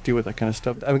to deal with that kind of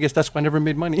stuff. I guess that's why I never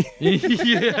made money, or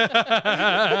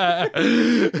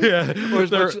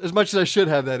as much as I should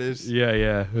have. That is.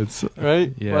 yeah. It's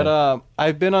Right. Yeah. But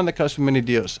I've been on the cusp of many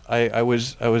deals. I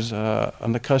was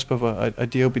on the cusp of a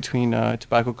deal between a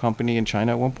tobacco company in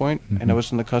China at one point, and I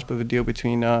was on the cusp of a deal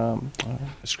between a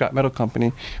scrap metal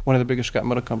company, one of the biggest scrap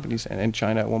metal companies in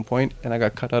China at one point, and I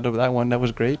got cut out of that one. That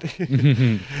was great.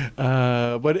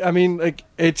 But I mean, like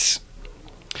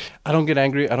I don't get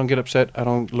angry. I don't get upset. I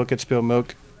don't look at spilled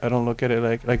milk. I don't look at it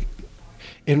like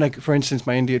for instance,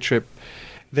 my India trip.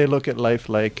 They look at life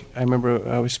like, I remember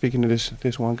I was speaking to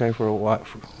this one guy for a while.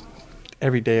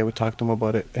 Every day I would talk to him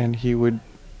about it, and he would,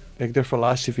 like, their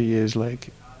philosophy is like,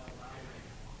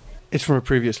 it's from a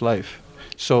previous life.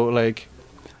 So like,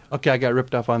 okay, I got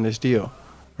ripped off on this deal,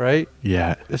 right?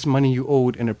 yeah. That's money you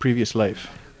owed in a previous life.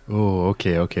 Oh,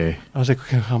 okay. I was like,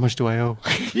 okay, how much do I owe?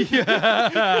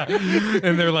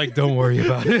 And they're like, don't worry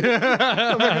about it.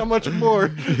 I'm like, how much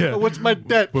more? Yeah. What's my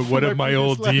debt? But what from if my previous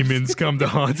old lives? demons come to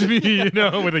haunt me,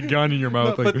 with a gun in your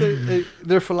mouth? No, like, but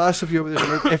their philosophy over there,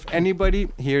 like, if anybody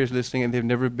here is listening and they've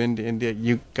never been to India,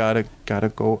 you gotta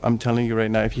go. I'm telling you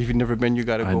right now, if you've never been, you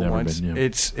gotta I've go never once. been, yeah.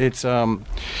 It's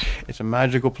a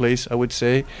magical place, I would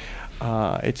say.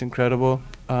 It's incredible.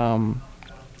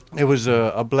 It was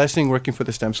a blessing working for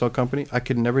the stem cell company. I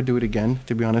could never do it again,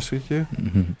 to be honest with you.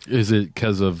 is it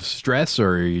because of stress,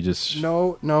 or are you just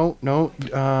No.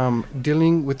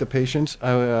 Dealing with the patients.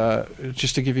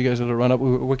 Just to give you guys a little run up,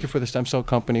 we were working for the stem cell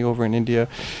company over in India,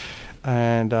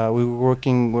 and we were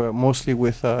working mostly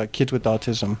with kids with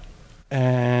autism,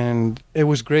 and it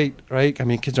was great, right? I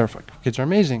mean, kids are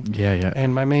amazing. Yeah.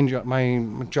 And my main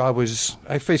job was,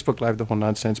 I Facebook Live the whole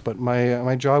nonsense, but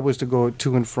my job was to go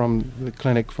to and from the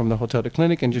clinic, from the hotel to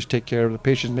clinic, and just take care of the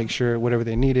patients, make sure whatever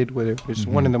they needed, whether it was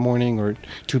 1 a.m. or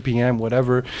 2 p.m.,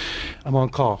 whatever, I'm on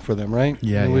call for them, right?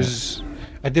 Yeah, And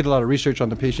I did a lot of research on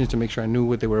the patients to make sure I knew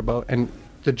what they were about and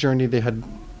the journey they had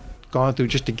gone through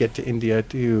just to get to India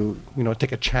to,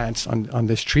 take a chance on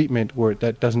this treatment where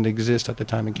that doesn't exist at the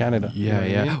time in Canada. You know what I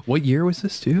mean? What year was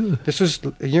this too? This was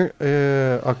a year,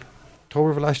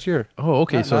 October of last year. Oh,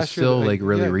 okay. So it's Last year, still like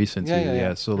really recent too. yeah,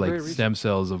 Yeah. So very like recent. stem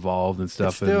cells evolved and stuff.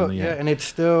 It's still, and, and it's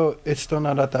still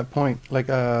not at that point. Like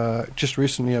just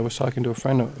recently, I was talking to a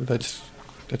friend that's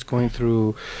going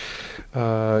through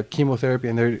chemotherapy,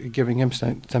 and they're giving him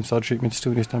stem cell treatments too.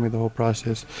 And he's telling me the whole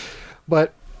process.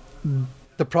 But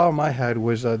the problem I had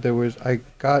was I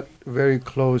got very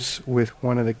close with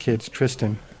one of the kids,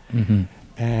 Tristan, Mhm.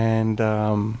 and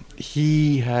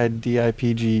he had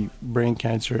DIPG, brain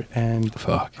cancer, and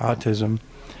Fuck. autism.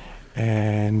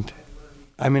 And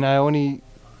I mean, I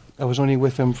was only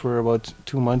with him for about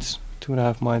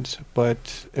 2.5 months,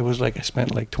 but it was like I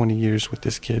spent like 20 years with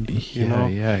this kid, you know.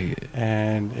 Yeah.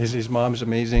 And his mom's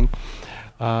amazing.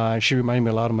 She reminded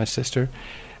me a lot of my sister.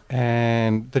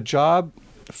 And the job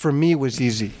for me was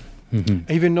easy,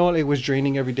 even though it was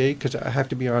draining every day because I have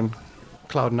to be on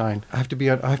cloud 9. I have to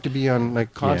be on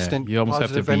like constant. You almost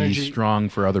have to positive be energy. strong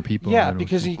for other people. Yeah, you know.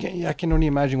 because I can only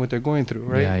imagine what they're going through,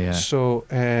 right? Yeah. So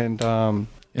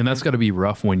And that's got to be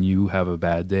rough when you have a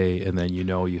bad day and then you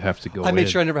know you have to go. I made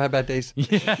sure I never had bad days.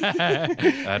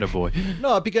 Attaboy.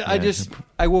 No, because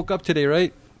I woke up today,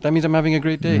 right? That means I'm having a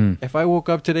great day. If I woke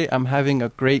up today, I'm having a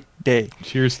great day.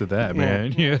 Cheers to that,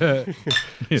 man. Yeah.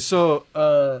 So,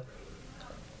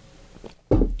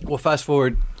 well, fast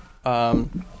forward.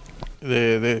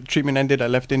 The treatment ended. I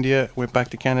left India, went back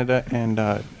to Canada, and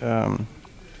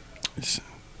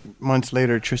months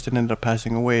later, Tristan ended up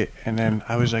passing away. And then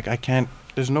I was like, I can't.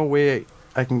 There's no way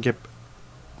I can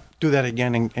do that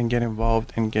again and get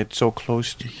involved and get so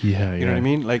close. Yeah. You know what I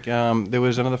mean? Like there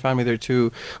was another family there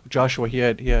too. Joshua, he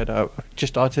had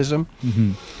just autism,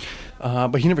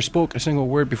 but he never spoke a single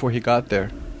word before he got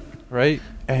there, right?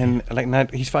 And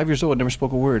he's 5 years old, never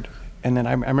spoke a word. And then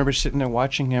I remember sitting there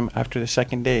watching him after the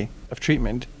second day of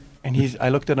treatment, and I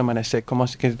looked at him and I said, "Come on,"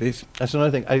 because that's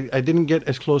another thing. I didn't get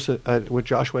as close with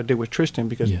Joshua did with Tristan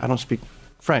because I don't speak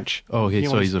French. Oh, okay,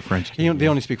 so he's a French kid. They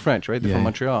only speak French, right? They're from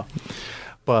Montreal.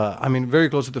 But I mean, very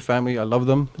close with the family. I love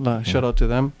them. Shout out to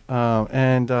them.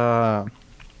 And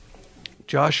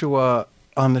Joshua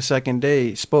on the second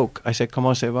day spoke. I said,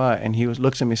 "Comment ça va?" And he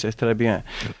looks at me and says, "Très bien."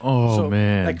 Oh, so,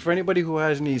 man. Like for anybody who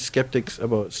has any skeptics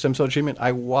about stem cell treatment,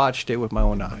 I watched it with my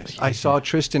own eyes. I saw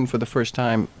Tristan for the first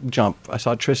time jump. I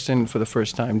saw Tristan for the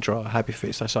first time draw a happy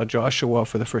face. I saw Joshua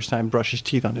for the first time brush his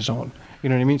teeth on his own. You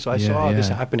know what I mean? So I saw this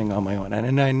happening on my own.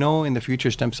 And I know in the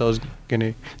future stem cells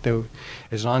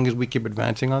as long as we keep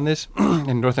advancing on this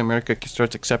and North America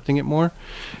starts accepting it more,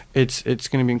 it's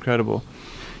going to be incredible.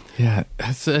 Yeah,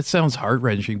 that sounds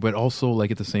heart-wrenching, but also, like,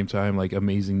 at the same time, like,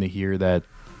 amazing to hear that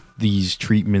these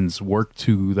treatments work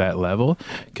to that level,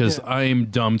 because I'm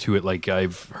dumb to it. Like,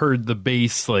 I've heard the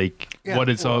base, like, what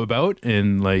it's all about,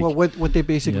 and, like... Well, what they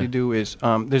basically do is,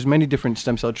 there's many different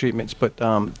stem cell treatments, but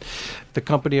the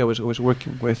company I was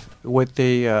working with,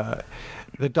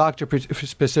 the doctor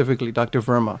specifically, Dr.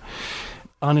 Verma,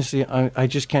 honestly, I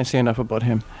just can't say enough about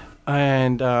him.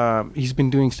 And he's been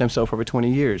doing stem cell for over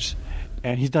 20 years.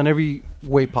 And he's done every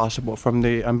way possible, from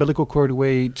the umbilical cord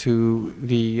way to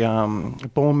the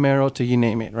bone marrow to you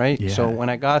name it, right? Yeah. So when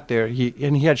I got there, he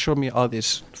had showed me all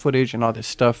this footage and all this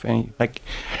stuff, and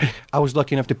I was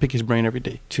lucky enough to pick his brain every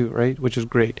day too, right? Which is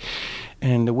great.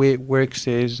 And the way it works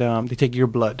is they take your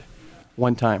blood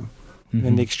one time,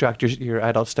 then they extract your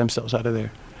adult stem cells out of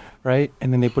there, right?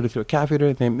 And then they put it through a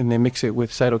catheter, and they mix it with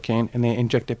cytokine, and they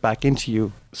inject it back into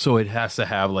you. So it has to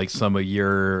have like some of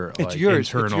your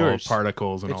internal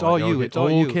particles and it's all all that. you. Okay. It's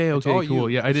all you. Okay, It's all cool.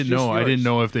 you. Yeah, I It's didn't just know. I yours. didn't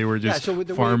know if they were just so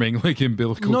the farming like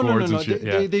umbilical cords and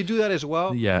shit. They do that as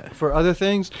well. Yeah. For other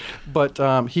things, but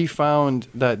he found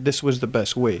that this was the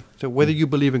best way. So whether you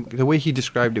believe in the way he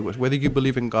described it was whether you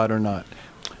believe in God or not,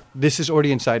 this is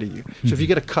already inside of you. So if you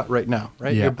get a cut right now,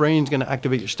 right, your brain's going to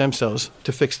activate your stem cells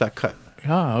to fix that cut.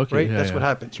 Ah, okay. Right, Yeah, that's what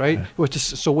happens. Right.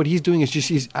 So what he's doing is just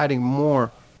he's adding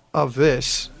more of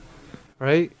this,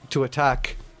 right, to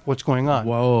attack what's going on.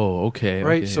 Whoa. Okay.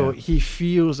 Right. Okay, So he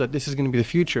feels that this is going to be the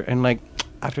future, and like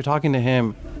after talking to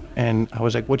him, and I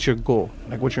was like, "What's your goal?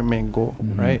 Like, what's your main goal?"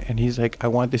 Right. And he's like, "I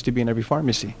want this to be in every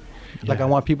pharmacy. Like, I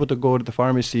want people to go to the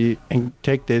pharmacy and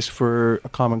take this for a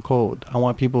common cold. I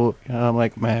want people." And I'm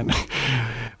like, man.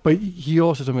 But he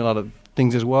also told me a lot of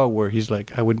things as well, where he's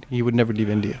like, he would never leave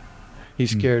India.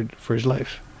 He's scared for his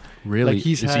life. Really? Like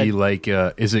is he like?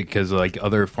 Is it because like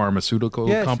other pharmaceutical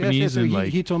companies yes. and So like?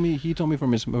 he told me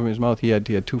from his mouth he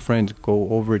had two friends go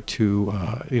over to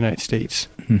the United States.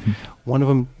 One of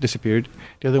them disappeared.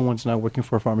 The other one's now working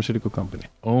for a pharmaceutical company.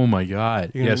 Oh my God!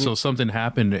 You know Yeah. what I So mean? something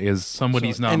happened. Is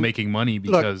somebody's not and making money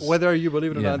because? Look, whether you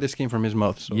believe it or Yeah. not, this came from his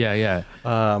mouth. So. Yeah.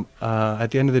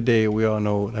 At the end of the day, we all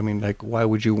know. I mean, like, why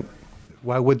would you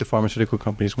why would the pharmaceutical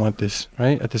companies want this,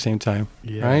 right? At the same time,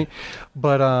 Yeah. right?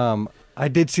 But I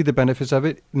did see the benefits of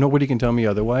it. Nobody can tell me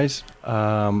otherwise.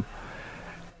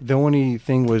 The only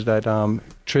thing was that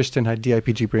Tristan had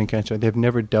DIPG brain cancer. They've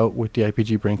never dealt with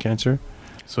DIPG brain cancer.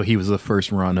 So he was the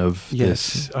first run of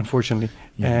Yes, this. unfortunately.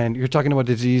 Yeah. And you're talking about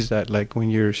a disease that, like,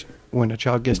 when a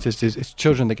child gets this disease, it's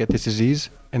children that get this disease,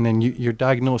 and then you're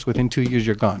diagnosed within 2 years,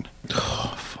 you're gone.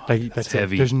 Oh, fuck. Like That's it.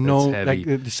 heavy. There's no That's heavy.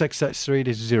 like the success rate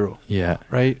is 0, Yeah.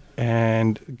 right?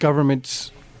 And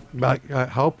governments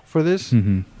help for this,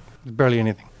 Mm-hmm. barely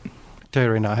anything. Tell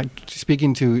you right now,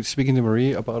 speaking to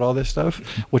Marie about all this stuff,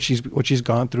 what she's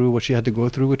gone through, what she had to go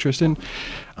through with Tristan,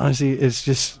 honestly, it's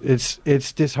just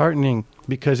it's disheartening,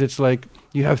 because it's like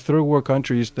you have third world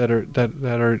countries that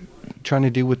are trying to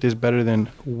deal with this better than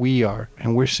we are,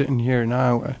 and we're sitting here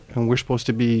now, and we're supposed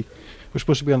to be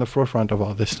on the forefront of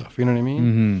all this stuff. You know what I mean?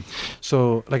 Mm-hmm.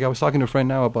 So, like, I was talking to a friend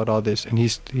now about all this, and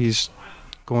he's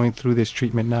going through this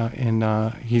treatment now, and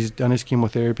he's done his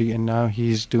chemotherapy, and now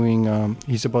he's doing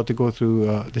he's about to go through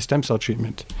the stem cell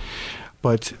treatment.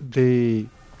 But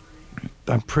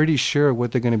I'm pretty sure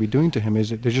what they're going to be doing to him is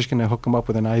that they're just going to hook him up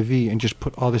with an IV and just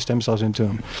put all the stem cells into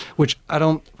him, which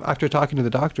after talking to the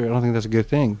doctor, I don't think that's a good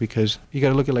thing, because you got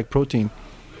to look at, like, protein.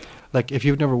 Like, if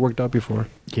you've never worked out before,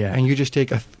 Yeah. and you just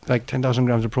take like 10,000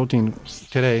 grams of protein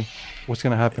today, what's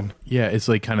going to happen? Yeah, it's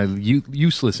like kind of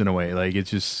useless in a way. Like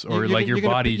it's just, or like your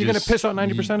body you're just. going to piss out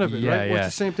 90% of it, yeah, right? Well, Yeah.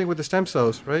 it's the same thing with the stem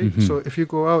cells, right? Mhm. So if you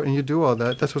go out and you do all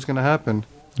that, that's what's going to happen.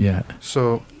 Yeah.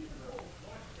 So,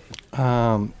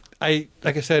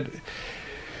 like I said,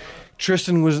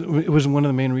 Tristan was one of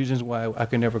the main reasons why I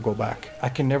could never go back. I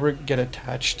can never get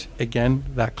attached again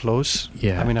that close.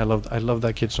 Yeah. I mean, I love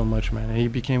that kid so much, man. And he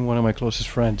became one of my closest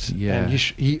friends. Yeah. And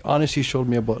he honestly showed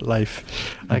me about life.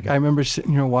 Like, I remember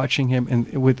sitting here watching him, and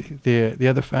with the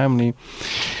other family,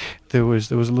 there was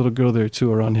a little girl there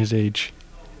too, around his age.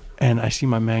 And I see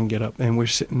my man get up, and we're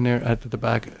sitting there at the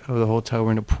back of the hotel.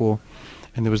 We're in a pool,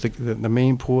 and there was the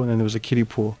main pool, and then there was a kiddie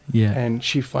pool. Yeah. And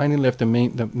she finally left the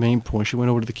main pool, and she went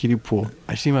over to the kiddie pool.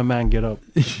 I see my man get up,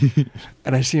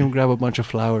 and I see him grab a bunch of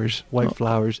flowers, white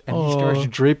flowers, and he starts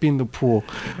draping the pool.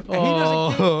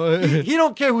 And he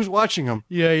don't care who's watching him.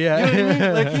 Yeah, yeah. You know what I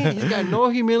mean? Like, he's got no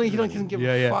humility. He doesn't give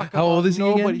Yeah, a yeah. fuck. How old is he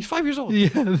nobody. again? He's 5 years old. Yeah,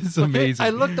 this is amazing. I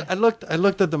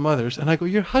looked at the mothers, and I go,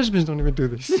 "Your husbands don't even do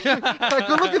this." I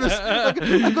go, "Look at this.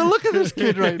 I go, look at this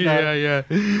kid right now." Yeah,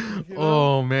 yeah.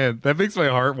 Oh man, that makes my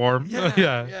heart warm. Yeah.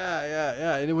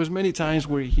 And it was many times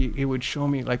where he would show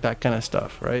me, like, that kind of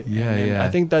stuff, right? Yeah, and yeah. I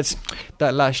think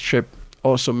that last trip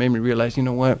also made me realize, you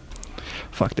know what?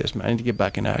 Fuck this, man. I need to get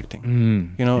back in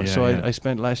acting. You know, yeah, so yeah. I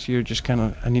spent last year just kind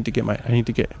of, I need to get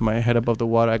my head above the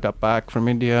water. I got back from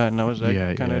India, and I was like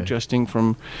kind of adjusting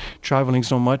from traveling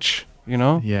so much, you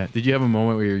know? Yeah. Did you have a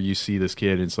moment where you see this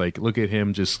kid and it's like, look at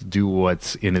him just do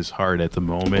what's in his heart at the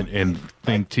moment, and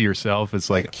think to yourself, it's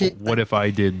like, what if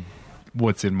I did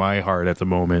what's in my heart at the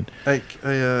moment? I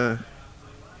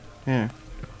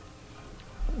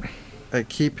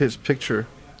keep his picture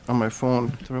on my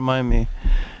phone to remind me.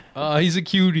 He's a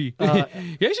cutie. He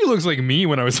actually looks like me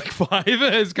when I was like 5.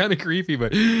 It's kind of creepy,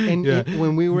 but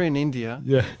When we were in India,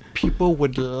 people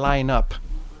would line up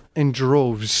in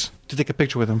droves to take a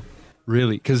picture with him.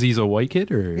 Really? Because he's a white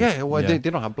kid, or They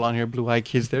don't have blonde hair, blue eyed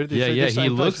kids there. He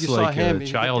looks like a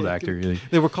child actor. Really.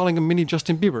 They were calling him Mini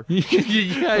Justin Bieber.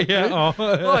 yeah.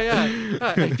 Oh yeah.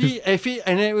 If he,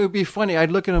 and it would be funny.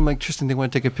 I'd look at him like, "Tristan, they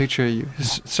want to take a picture of you."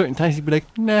 Certain times he'd be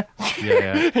like, "Nah,"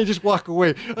 and just walk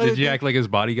away. Did you act like his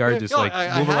bodyguard? Just like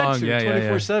I move had along. to,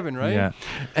 24/7, right? Yeah.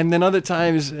 And then other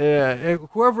times,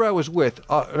 whoever I was with,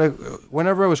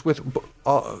 whenever I was with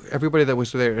everybody that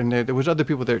was there, and there was other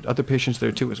people there, other patients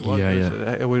there too as well.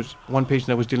 It was one patient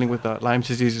that was dealing with Lyme's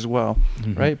disease as well,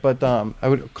 right? But I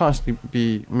would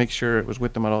constantly make sure it was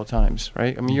with them at all times,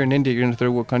 right? I mean, you're in India, you're in a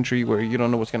third world country where you don't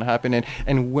know what's going to happen,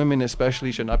 and women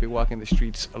especially should not be walking the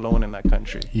streets alone in that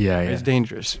country. It's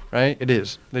dangerous, right? It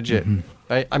is legit.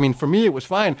 Right? I mean, for me, it was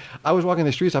fine. I was walking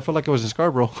the streets. I felt like I was in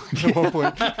Scarborough at one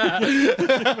point.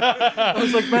 I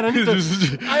was like, man, I need to...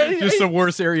 just the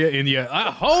worst area in India.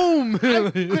 Home!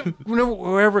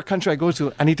 Wherever country I go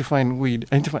to, I need to find weed.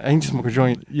 I need to smoke a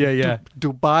joint. Yeah.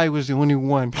 Dubai was the only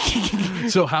one.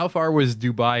 So how far was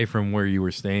Dubai from where you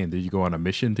were staying? Did you go on a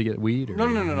mission to get weed? Or? No.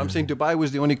 I'm saying Dubai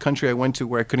was the only country I went to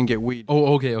where I couldn't get weed.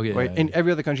 Oh, okay. Right? Yeah. In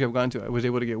every other country I've gone to, I was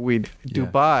able to get weed. Yeah.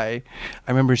 Dubai,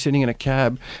 I remember sitting in a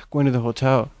cab, going to the hotel,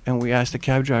 and we asked the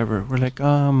cab driver, we're like,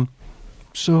 where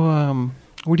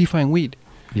do you find weed?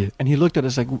 Yeah. And he looked at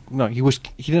us like, no, he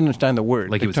didn't understand the word,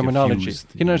 like the he was terminology. confused.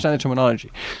 He didn't understand the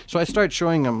terminology. So I started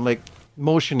showing him, like,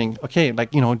 motioning, okay,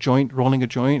 like, joint, rolling a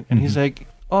joint. And he's like,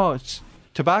 oh,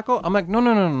 tobacco? I'm like,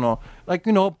 no. Like,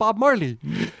 Bob Marley.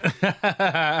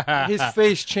 His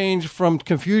face changed from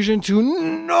confusion to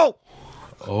no.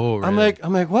 Oh, really?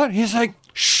 I'm like, what? He's like,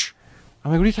 shh.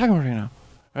 I'm like, what are you talking about right now?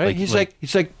 Right? He's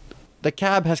like, the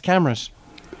cab has cameras.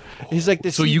 He's like,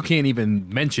 this. So you can't even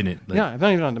mention it. Like, yeah, I'm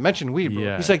not even on to mention weed, bro.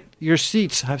 Yeah. He's like, your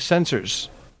seats have sensors.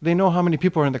 They know how many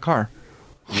people are in the car.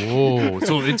 whoa!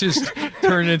 So it just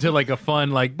turned into like a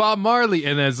fun, like Bob Marley,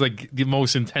 and as like the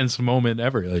most intense moment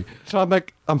ever. Like, So I'm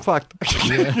like, I'm fucked.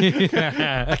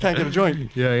 I can't get a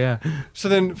joint. yeah. So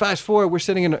then, fast forward, we're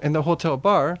sitting in the hotel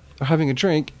bar, we're having a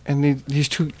drink, and these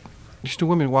two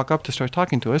women walk up to start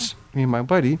talking to us, me and my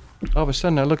buddy. All of a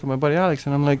sudden, I look at my buddy Alex,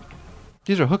 and I'm like,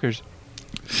 these are hookers.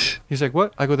 He's like,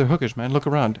 what? I go, they're hookers, man. Look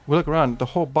around. We look around. The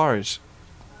whole bar is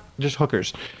just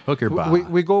hookers. Hooker bar.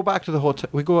 We go back to the hotel.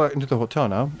 We go out into the hotel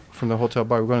now. From the hotel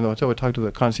bar, we go into the hotel. We talk to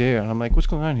the concierge, and I'm like, what's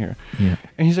going on here? Yeah.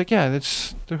 And he's like, yeah,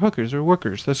 they're hookers. They're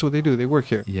workers. That's what they do. They work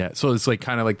here. Yeah, so it's like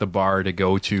kind of like the bar to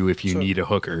go to if you need a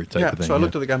hooker type of thing. So I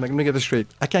looked at the guy. I'm like, let me get this straight.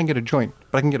 I can't get a joint,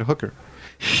 but I can get a hooker.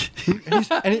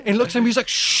 and he looks at me. He's like,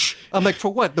 shh. I'm like,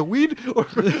 for what? The weed or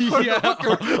the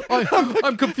hooker?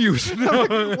 I'm confused.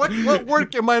 What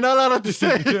work am I not allowed to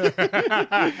say?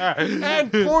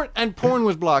 and porn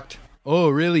was blocked. Oh,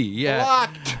 really? Yeah.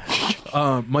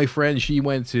 Blocked. My friend, she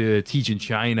went to teach in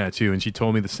China too, and she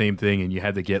told me the same thing. And you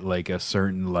had to get like a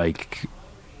certain like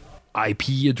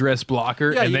IP address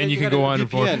blocker, Yeah, and then you can gotta go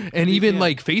have on VPN. and even VPN.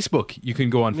 like Facebook, you can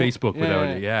go on Facebook without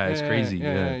it. Yeah, it's crazy.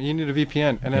 Yeah. You need a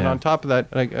VPN, and then Yeah. on top of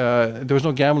that, like there was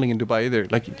no gambling in Dubai either,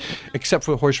 like except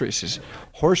for horse races.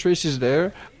 Horse races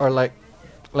there are like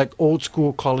old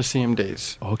school Coliseum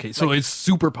days. Okay, so it's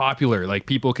super popular. Like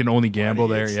people can only gamble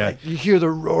there. It's Yeah, like, you hear the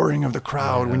roaring of the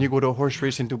crowd when you go to a horse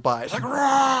race in Dubai. It's like,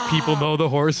 "Roar!" people know the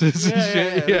horses and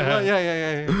shit.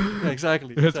 Yeah,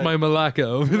 exactly. That's my Malacca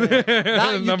over there.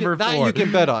 That Number 4. That you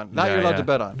can bet on. That Yeah, you're allowed yeah. to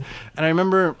bet on. And I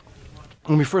remember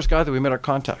when we first got there, we met our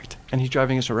contact, and he's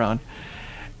driving us around.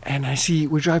 And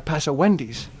we drive past a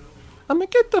Wendy's. I'm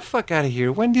like, get the fuck out of here.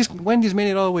 Wendy's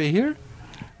made it all the way here?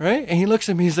 Right? And he looks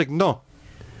at me, he's like, no.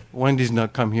 Wendy's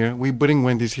not come here. We bring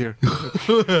Wendy's here.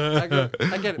 I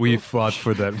get it. We bro. fought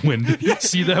for that Wendy's.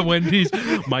 See that Wendy's?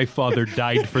 My father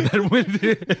died for that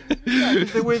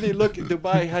Wendy's. The way they look,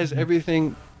 Dubai has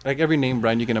everything, like every name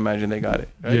brand you can imagine, they got it.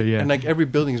 Right? Yeah. And like every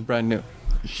building is brand new.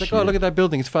 It's like, oh, look at that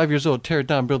building. It's 5 years old. Tear it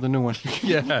down, build a new one.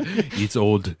 Yeah, it's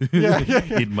old. Yeah.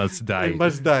 It must die. It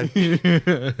must die.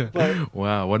 But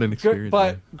Wow, what an experience!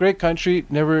 man. great country.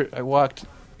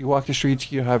 You walk the streets.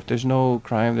 There's no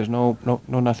crime. There's no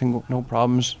nothing. No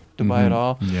problems to buy at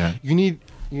all. Yeah. You need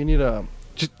a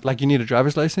just like you need a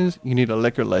driver's license. You need a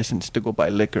liquor license to go buy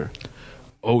liquor.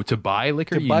 Oh, to buy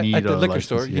liquor, To you buy need at the a liquor license,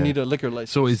 store. yeah. You need a liquor license.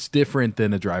 So it's different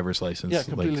than a driver's license. Yeah,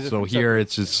 completely So different, here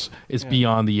separate. it's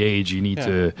beyond the age. You need Yeah.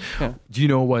 to. Yeah. Do you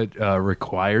know what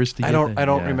requires to? I get don't. that? I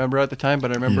don't Yeah. remember at the time,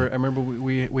 but I remember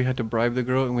we had to bribe the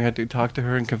girl and we had to talk to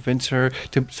her and convince her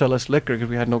to sell us liquor because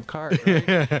we had no car. Right?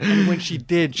 And when she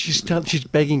did, she's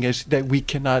begging us that we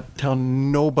cannot tell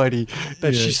nobody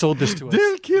that she sold this to us.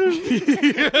 They'll kill me.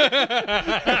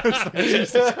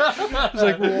 It's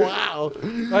like wow,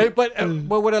 right?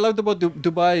 But what I loved about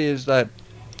Dubai is that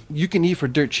you can eat for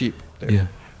dirt cheap there. Yeah.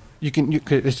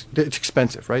 It's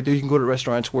expensive, right? You can go to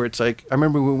restaurants where it's like I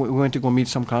remember we went to go meet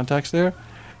some contacts there,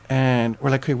 and we're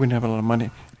like, hey, we didn't have a lot of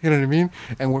money. You know what I mean?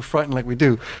 And we're fronting like we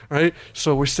do, right?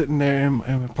 So we're sitting there, and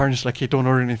my partner's like, hey, don't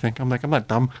order anything. I'm like, I'm not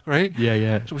dumb, right?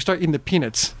 Yeah. So we start eating the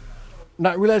peanuts,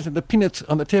 not realizing the peanuts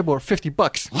on the table are $50.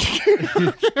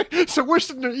 So we're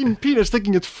sitting there eating peanuts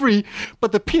thinking it's free,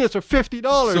 but the peanuts are $50.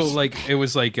 So like it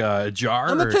was like a jar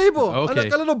on the or- table. Okay.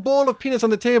 Like a little bowl of peanuts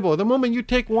on the table. The moment you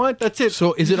take one, that's it.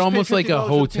 So is You it just almost paid like a $50 for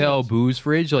hotel peanuts. booze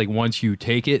fridge? Like once you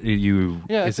take it, Yeah,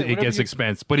 that's it. it Whatever gets you-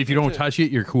 expensive. But if you don't that's it. touch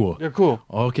it, you're cool. You're cool.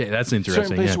 Okay, that's interesting.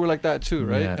 Certain places yeah. were like that too,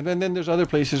 right? Yeah. And then there's other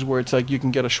places where it's like you can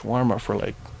get a shawarma for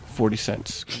like 40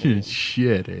 cents.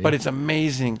 Shit. Eh? But it's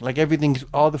amazing. Like everything,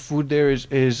 all the food there is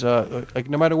like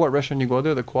no matter what restaurant you go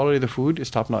there, the quality of the food is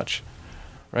top notch,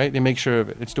 right? They make sure of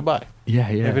it. It's Dubai. yeah.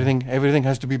 Everything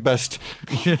has to be best.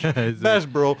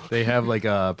 Best, bro. They have like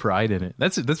a pride in it.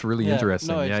 That's really Yeah,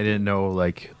 interesting. no, Yeah, it's- I didn't know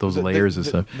like those The- layers and the-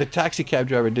 stuff. The taxi cab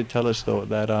driver did tell us though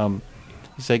that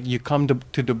he's like you come to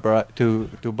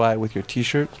Dubai with your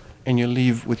T-shirt and you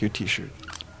leave with your T-shirt.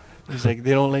 He's like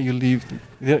they don't let you leave.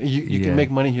 You Yeah. can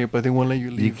make money here, but they won't let you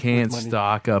leave. You can't with money.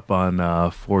 stock up on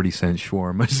 40-cent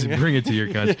shawarma. Just bring it to your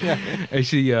country.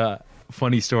 Actually,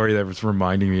 funny story that was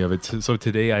reminding me of it. So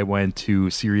today I went to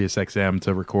SiriusXM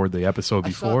to record the episode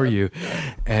before you,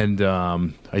 and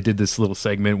I did this little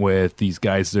segment with these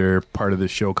guys. They're part of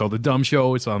this show called The Dumb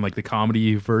Show. It's on like the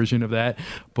comedy version of that.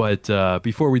 But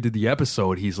before we did the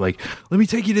episode, he's like, "Let me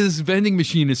take you to this vending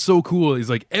machine. It's so cool." He's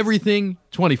like, "Everything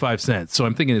 25 cents." So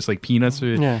I'm thinking it's like peanuts.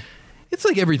 Yeah. It's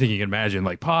like everything you can imagine,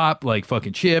 like pop, like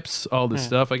fucking chips, all this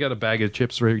stuff. I got a bag of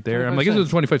chips right there. I'm like, this is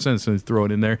 25 cents, and throw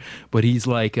it in there. But he's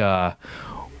like,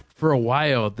 for a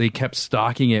while, they kept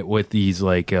stocking it with these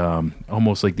like,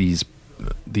 almost like these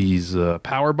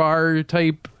power bar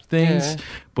type things. Yeah.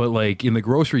 But like in the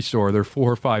grocery store, they're $4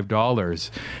 or $5.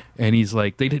 And he's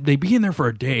like, they be in there for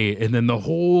a day, and then the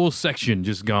whole section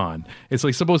just gone. It's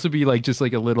like supposed to be like just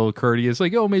like a little courteous,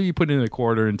 like, oh, maybe you put in a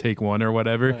quarter and take one or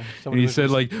whatever. Yeah, and he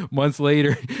said like months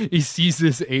later, he sees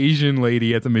this Asian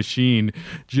lady at the machine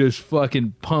just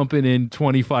fucking pumping in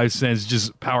 25 cents,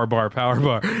 just power bar.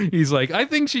 He's like, I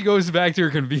think she goes back to her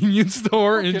convenience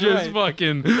store and just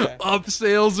fucking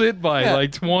upsells it by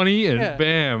like 20 and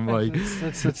bam, like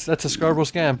that's a Scarborough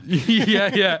scam.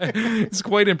 yeah, it's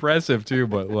quite impressive too.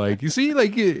 But like, you see,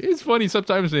 like it's funny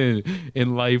sometimes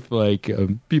in life, like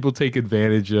people take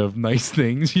advantage of nice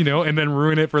things, you know, and then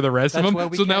ruin it for the rest of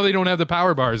them. So now they don't have the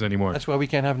power bars anymore. That's why we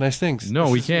can't have nice things. No,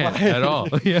 we can't at all.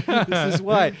 Yeah, this is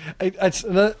why. That's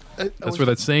where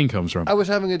that saying comes from. I was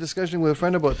having a discussion with a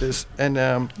friend about this, and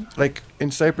like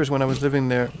in Cyprus when I was living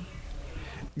there,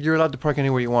 you're allowed to park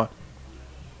anywhere you want.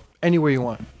 Anywhere you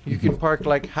want. You can park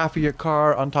like half of your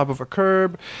car on top of a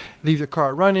curb, leave your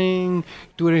car running,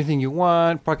 do anything you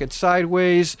want, park it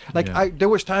sideways. Like there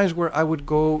was times where I would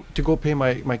go pay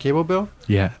my cable bill.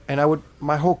 Yeah. And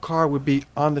my whole car would be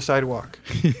on the sidewalk.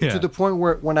 To the point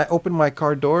where when I opened my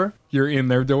car door, you're in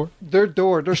their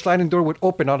sliding door would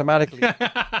open automatically.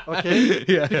 Okay?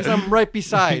 Yeah. Because I'm right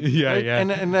beside. Yeah, right? yeah.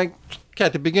 And like,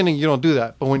 at the beginning you don't do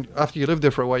that, but after you live there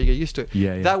for a while, you get used to it.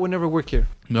 Yeah. That would never work here.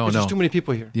 No. There's too many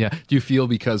people here. Yeah. Do you feel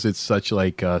because it's such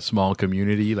like a small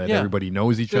community that everybody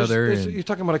knows each other? You're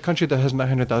talking about a country that has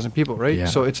 900,000 people, right? Yeah.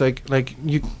 So it's like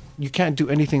you can't do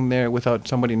anything there without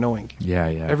somebody knowing. Yeah.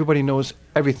 Everybody knows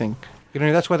everything. You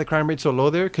know, that's why the crime rate's so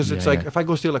low there, because it's like if I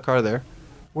go steal a car there,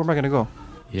 where am I going to go?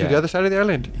 Yeah. To the other side of the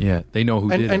island. Yeah, they know who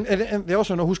did it. And they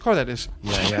also know whose car that is.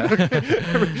 Yeah.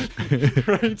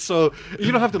 Right? So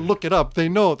you don't have to look it up. They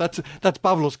know that's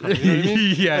Pablo's car. You know what I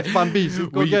mean? Yeah. That's Bambi's.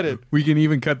 Go get it. We can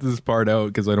even cut this part out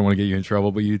because I don't want to get you in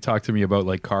trouble, but you talked to me about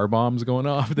like car bombs going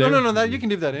off there. No, that you can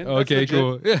leave that in. Okay,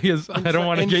 cool. Yes, I don't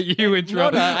want to get you in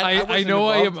trouble. I know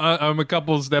I'm a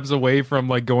couple steps away from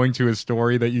like going to a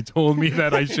story that you told me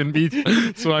that I shouldn't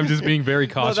be, so I'm just being very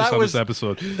cautious on this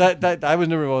episode. That I was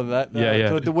never involved in that. Yeah.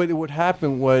 So the way it would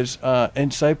happen was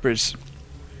in Cyprus,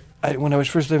 when I was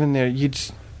first living there, you'd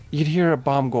hear a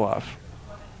bomb go off,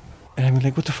 and I'd be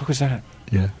like, "What the fuck was that?"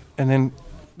 Yeah. And then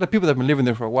the people that have been living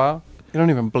there for a while, they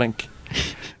don't even blink,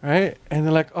 right? And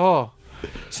they're like, "Oh,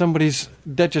 somebody's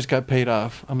debt just got paid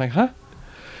off." I'm like, "Huh?"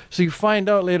 So you find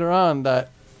out later on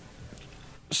that.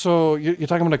 So you're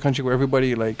talking about a country where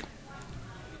everybody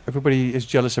is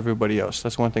jealous of everybody else.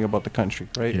 That's one thing about the country,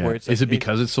 right? Yeah. Where it's Is it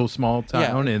because it's so small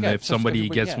town, and if somebody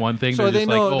gets one thing, so they're just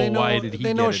like, they know, why did he get it?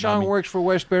 They know Sean works for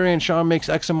Westbury, and Sean makes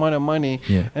X amount of money,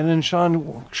 and then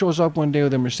Sean shows up one day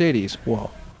with a Mercedes.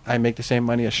 Well, I make the same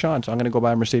money as Sean, so I'm going to go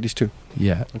buy a Mercedes too.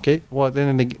 Yeah. Okay? Well,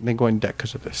 then they go in debt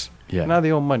because of this. Yeah. Now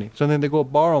they owe money. So then they go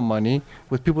borrow money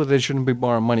with people that they shouldn't be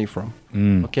borrowing money from.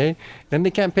 Okay? Then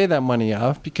they can't pay that money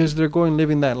off because they're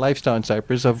living that lifestyle in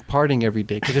Cyprus of partying every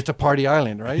day because it's a party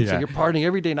island, right? Yeah. So you're partying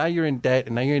every day. Now you're in debt,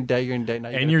 and now you're in debt,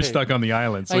 and you're stuck on the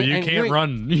island, so you can't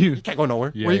run. You can't go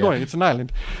nowhere. Yeah, Where are you going? It's an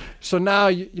island. So now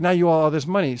you owe all this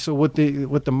money. So what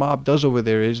the mob does over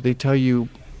there is they tell you,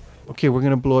 okay, we're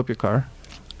going to blow up your car.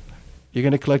 You're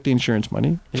going to collect the insurance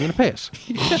money. You're going to pay us.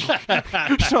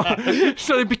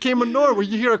 so it became a norm where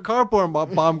you hear a car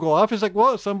bomb go off. It's like,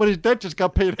 well, somebody's debt just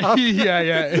got paid off. Yeah.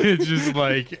 It's just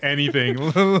like anything.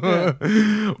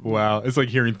 Wow. It's like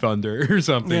hearing thunder or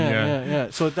something. Yeah.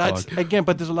 So that's, again,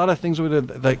 but there's a lot of things with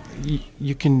it, like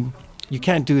you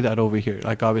can't do that over here.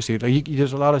 Like obviously,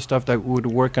 there's a lot of stuff that would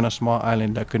work on a small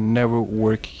island that could never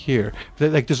work here.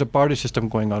 Like there's a barter system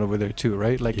going on over there too,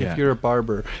 right? Like if you're a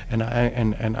barber and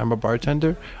I'm a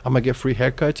bartender, I'm gonna get free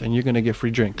haircuts and you're gonna get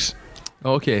free drinks.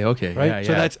 Okay. Right.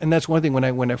 So that's one thing.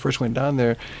 When I first went down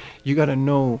there, you got to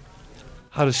know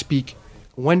how to speak,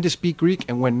 when to speak Greek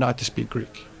and when not to speak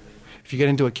Greek. If you get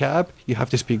into a cab, you have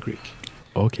to speak Greek.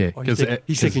 Okay, because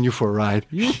he's taking you for a ride.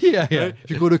 Yeah. Right? If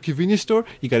you go to a convenience store,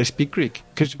 you got to speak Greek,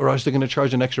 or else they're going to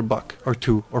charge an extra $1 or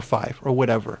 $2 or $5 or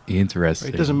whatever. Interesting.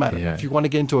 Right? It doesn't matter. Yeah. If you want to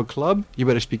get into a club, you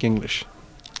better speak English.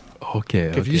 Okay.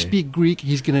 If you speak Greek,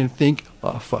 he's gonna think,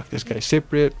 oh fuck, this guy's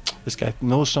Cypriot. This guy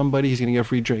knows somebody. He's gonna get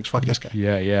free drinks. Fuck this guy.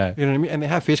 Yeah. You know what I mean? And they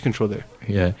have face control there.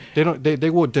 Yeah. They don't. They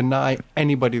will deny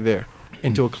anybody there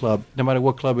into a club, no matter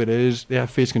what club it is. They have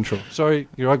face control. Sorry,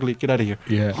 you're ugly. Get out of here.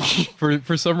 Yeah.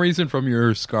 For some reason, from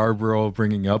your Scarborough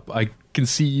bringing up, I can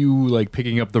see you like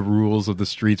picking up the rules of the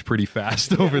streets pretty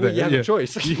fast over there. You have a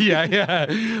choice.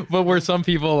 yeah. But where some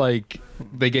people like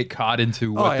they get caught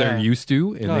into what they're used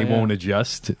to and they won't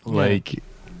adjust. Like,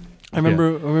 I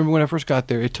remember when I first got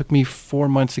there, it took me 4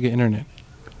 months to get internet.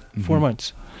 4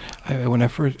 months. When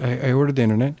I ordered the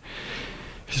internet,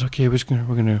 he said, okay, we're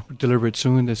gonna deliver it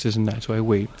soon. This isn't that. So I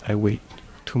wait.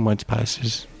 2 months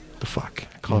passes. The fuck.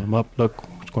 I call them up. Look,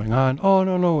 what's going on? Oh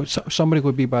no, somebody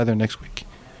would be by there next week.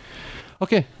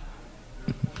 Okay.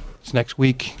 It's next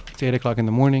week. It's 8 o'clock in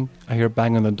the morning. I hear a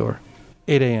bang on the door.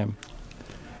 8 a.m.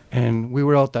 And we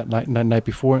were out that night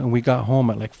before, and we got home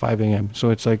at like 5 a.m. So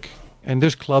it's like, and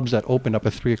there's clubs that open up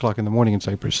at 3 o'clock in the morning in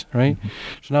Cyprus, right?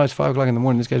 So now it's 5 o'clock in the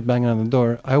morning. This guy's banging on the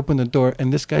door. I open the door,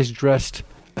 and this guy's dressed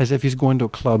as if he's going to a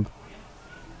club.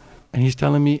 And he's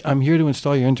telling me, I'm here to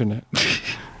install your internet.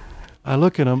 I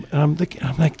look at him, and I'm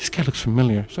like, this guy looks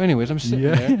familiar. So anyways, I'm sitting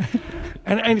there.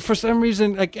 And for some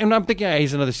reason, like, and I'm thinking,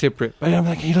 he's another Cypriot. But I'm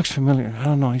like, he looks familiar. I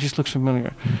don't know. He just looks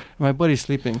familiar. My buddy's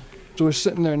sleeping. So we're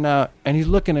sitting there now, and he's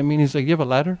looking at me, and he's like, you have a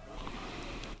ladder?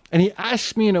 And he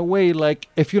asks me in a way like,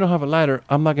 if you don't have a ladder,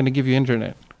 I'm not going to give you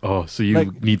internet. oh, so you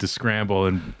like, need to scramble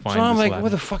and find. So I'm this like, ladder.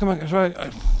 what the fuck am I?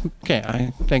 So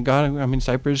I thank God I'm in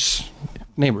Cyprus.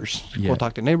 Neighbors. Yeah. Go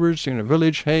talk to neighbors. You're in a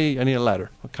village. Hey, I need a ladder.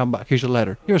 I'll come back. Here's a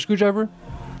ladder. You're a screwdriver?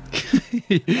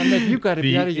 I'm like, you got to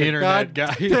be The out of your internet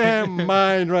guy. goddamn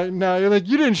mind right now. You're like,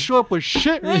 you didn't show up with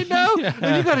shit right now?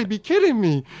 Like, you got to be kidding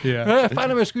me. Yeah. Right? I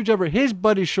find him a screwdriver. His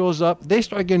buddy shows up. They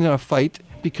start getting in a fight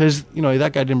because, you know,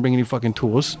 that guy didn't bring any fucking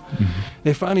tools.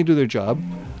 They finally do their job.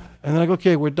 And they're like,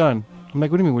 okay, we're done. I'm like,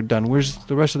 what do you mean we're done? Where's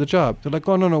the rest of the job? They're like,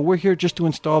 oh, no, we're here just to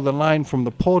install the line from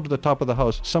the pole to the top of the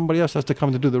house. Somebody else has to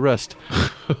come to do the rest.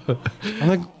 I'm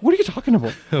like, what are you talking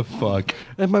about? Fuck.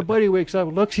 And my buddy wakes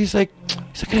up, looks, he's like,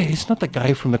 hey, it's not the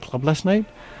guy from the club last night.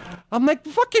 I'm like,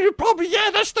 fucking, you probably, yeah,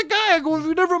 that's the guy. I go,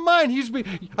 never mind.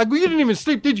 I go, you didn't even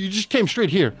sleep, did you? You just came straight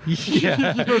here. Yeah.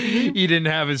 You know what I mean? He didn't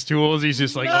have his tools. He's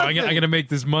just like, oh, I'm going to make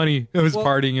this money. I was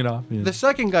partying it off. Yeah. The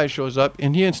second guy shows up,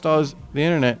 and he installs the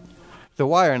internet, the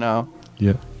wire now.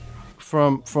 Yeah.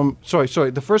 Sorry.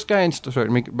 The first guy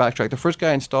backtrack. The first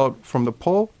guy installed from the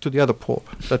pole to the other pole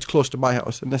that's close to my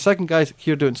house, and the second guy's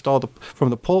here to install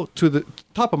from the pole to the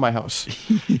top of my house.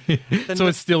 So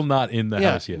it's still not in the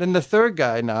house yet. Then the third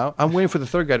guy now, I'm waiting for the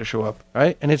third guy to show up,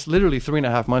 right? And it's literally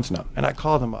 3.5 months now, and I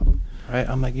called him up, right?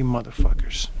 I'm like, you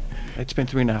motherfuckers. It's been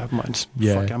 3.5 months.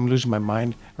 Yeah. Fuck, I'm losing my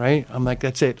mind, right? I'm like,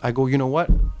 that's it. I go, you know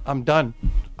what? I'm done.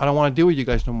 I don't want to deal with you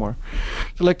guys no more.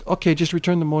 They're like, okay, just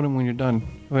return the modem when you're done,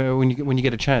 when you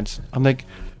get a chance. I'm like,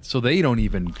 so they don't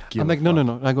even give I'm like,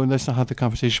 no. I go, that's not how the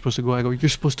conversation's supposed to go. I go, you're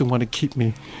supposed to want to keep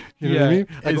me. You know what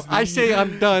I mean? I say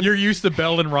I'm done. You're used to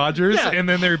Bell and Rogers, and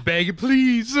then they're begging,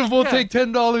 please, we'll take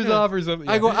 $10 off or something.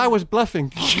 I go, I was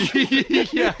bluffing.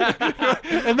 Yeah.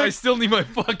 And I still need my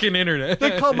fucking internet.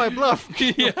 They called my bluff.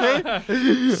 Yeah.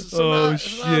 Okay? So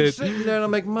shit. I'm sitting there and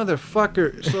I'm like,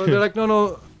 motherfucker. So they're like,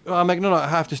 no. I'm like, no, I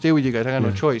have to stay with you guys. I got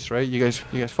no choice, right? You guys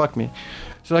fuck me.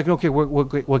 So like, okay, we'll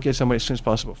get somebody as soon as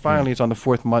possible. Finally, it's on the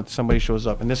 4th month. Somebody shows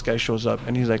up, and this guy shows up,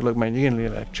 and he's like, look, man, you're gonna need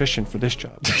an electrician for this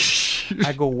job.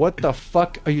 I go, what the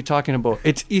fuck are you talking about?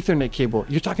 It's Ethernet cable.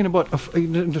 You're talking about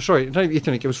sorry, not even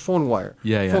Ethernet. It was phone wire.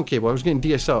 Yeah. Phone cable. I was getting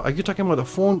DSL. Are you talking about a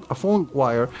phone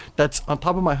wire that's on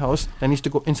top of my house that needs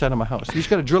to go inside of my house? You just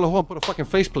gotta drill a hole and put a fucking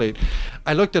faceplate.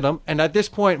 I looked at him, and at this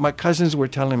point, my cousins were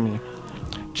telling me,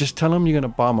 just tell him you're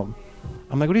gonna bomb him.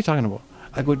 I'm like, what are you talking about?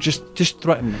 I go, just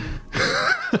threaten him.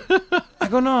 I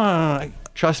go, no.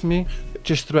 Trust me,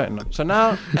 just threaten him. So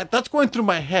now, that's going through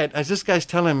my head as this guy's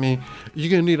telling me, you're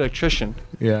going to need an electrician.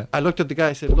 Yeah. I looked at the guy,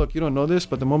 I said, look, you don't know this,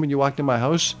 but the moment you walked in my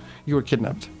house, you were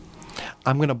kidnapped.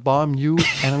 I'm going to bomb you,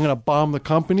 and I'm going to bomb the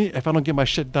company if I don't get my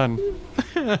shit done.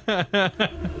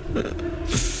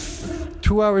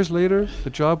 2 hours later, the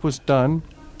job was done.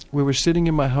 We were sitting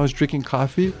in my house drinking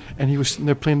coffee, and he was sitting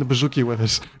there playing the bouzouki with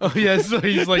us. Oh, yeah, so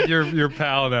he's like your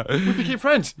pal now. We became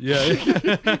friends. Yeah.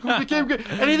 We became good.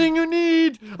 Anything you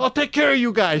need, I'll take care of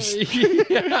you guys.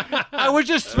 I was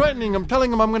just threatening him,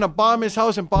 telling him I'm going to bomb his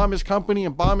house and bomb his company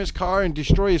and bomb his car and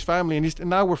destroy his family, and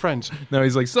now we're friends. Now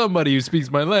he's like, somebody who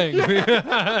speaks my language.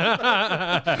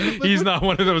 He's not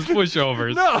one of those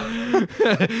pushovers. No.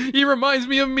 He reminds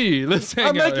me of me. Let's hang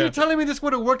I'm out. like, you're telling me this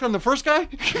would have worked on the first guy?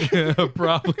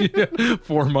 Probably.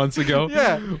 4 months ago.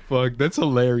 Yeah. Fuck, that's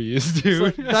hilarious, So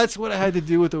dude. that's what I had to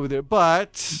deal with over there.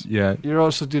 But Yeah. you're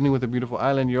also dealing with a beautiful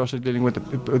island. You're also dealing with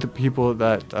the people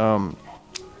that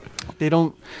they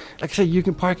don't. Like I said, you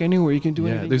can park anywhere. You can do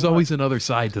anything. There's you want. always another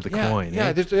side to the coin. Yeah,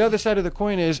 eh? there's the other side of the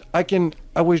coin is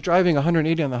I was driving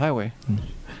 180 on the highway,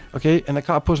 okay, and the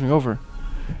cop pulls me over,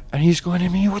 and he's going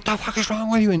at me, "What the fuck is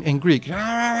wrong with you?" in Greek.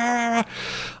 I'm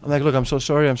like, "Look, I'm so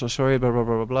sorry, blah blah blah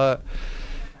blah blah."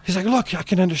 He's like, "Look, I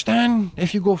can understand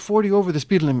if you go 40 over the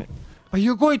speed limit, but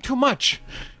you're going too much."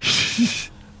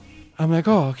 I'm like,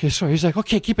 "Oh, okay, sorry." He's like,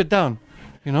 "Okay, keep it down."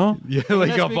 You know? Yeah, And he like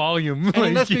lets a me- volume. and he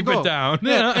Like, lets me keep go. it down.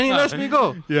 Yeah, and he lets me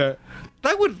go. Yeah.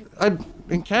 That would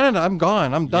in Canada, I'm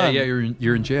gone. I'm done. Yeah,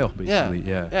 you're in jail, basically.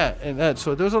 Yeah. and that.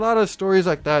 So there's a lot of stories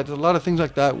like that. There's a lot of things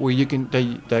like that where you can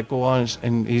that go on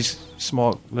in these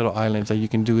small little islands that you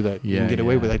can do that you Yeah, can get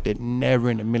away yeah. with, like that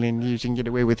never in a million years you can get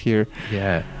away with here.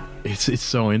 Yeah. It's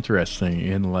so interesting,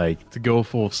 and like to go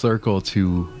full circle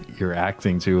to your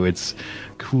acting too. It's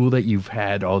cool that you've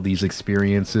had all these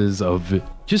experiences of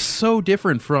just so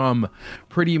different from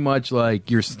pretty much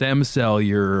like your stem cell,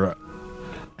 you're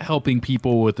helping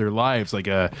people with their lives, like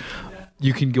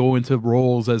you can go into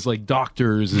roles as like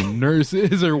doctors and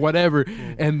nurses or whatever,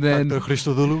 and then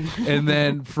and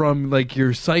then from like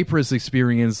your Cyprus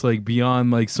experience, like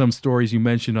beyond like some stories you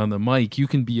mentioned on the mic, you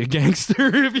can be a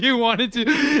gangster if you wanted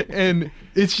to, and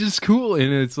it's just cool.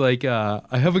 And it's like I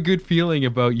have a good feeling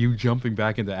about you jumping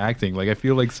back into acting. Like I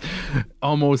feel like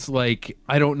almost like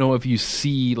I don't know if you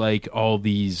see like all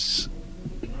these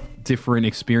different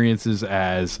experiences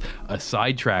as a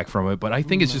sidetrack from it, but I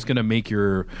think it's just going to make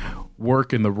your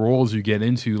work and the roles you get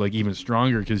into like even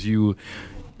stronger, because you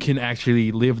can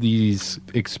actually live these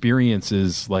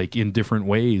experiences like in different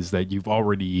ways that you've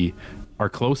already are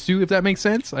close to, if that makes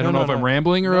sense. I don't know if I'm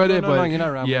rambling or what, but you're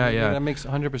not rambling. yeah. That makes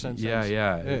 100% sense.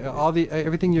 Yeah.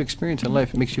 Everything you experience in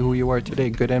life makes you who you are today,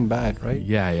 good and bad, right?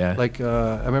 Yeah. Like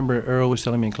I remember Earl was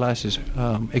telling me in classes,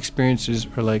 experiences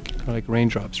are like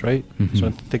raindrops, right? Mm-hmm.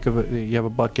 So think of it, you have a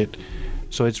bucket,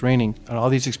 so it's raining, and all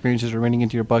these experiences are raining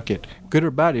into your bucket. Good or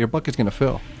bad, your bucket's gonna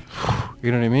fill.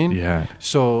 You know what I mean? Yeah.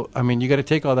 So I mean, you got to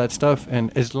take all that stuff,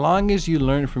 and as long as you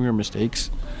learn from your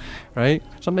mistakes, right?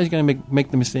 Sometimes you're gonna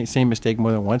make the same mistake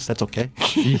more than once. That's okay.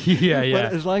 yeah.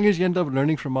 But as long as you end up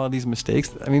learning from all these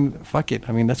mistakes, I mean, fuck it.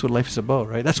 I mean, that's what life is about,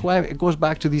 right? That's why it goes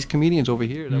back to these comedians over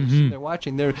here that Mm-hmm. they're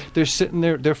watching. They're sitting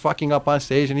there, they're fucking up on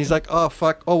stage, and he's like, "Oh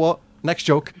fuck, oh well, next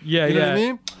joke." Yeah, you know what I yeah.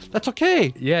 mean? That's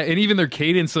okay. Yeah, and even their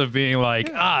cadence of being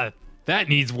like, that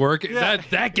needs work. Yeah.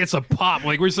 That gets a pop.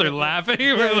 Like we start laughing.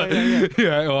 yeah.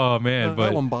 Yeah. Oh man,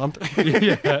 That one bombed.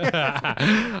 I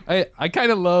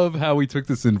kind of love how we took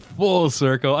this in full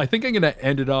circle. I think I'm gonna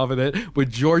end it off with it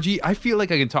with Georgie. I feel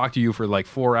like I can talk to you for like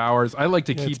 4 hours. I like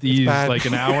to keep it's these bad. like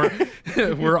an hour.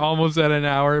 We're almost at an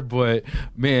hour, but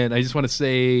man, I just want to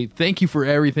say thank you for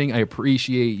everything. I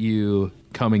appreciate you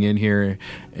coming in here,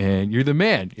 and you're the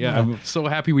man. Yeah, I'm so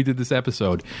happy we did this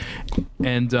episode.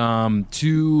 And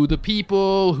to the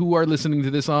people who are listening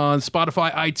to this on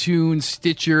Spotify, iTunes,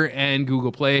 Stitcher, and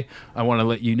Google Play, I want to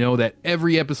let you know that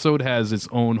every episode has its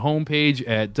own homepage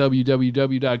at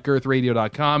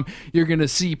www.girthradio.com. You're going to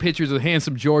see pictures of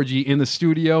handsome Georgie in the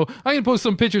studio. I'm going to post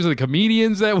some pictures of the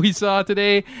comedians that we saw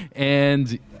today,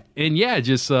 and yeah,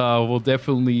 just we'll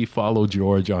definitely follow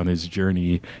George on his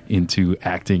journey into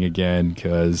acting again,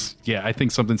 because yeah, I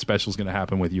think something special is going to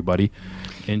happen with you, buddy.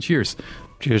 And cheers.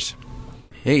 Cheers.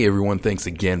 Hey everyone, thanks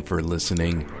again for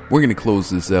listening. We're going to close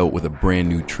this out with a brand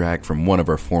new track from one of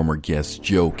our former guests,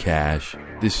 Joe Cash.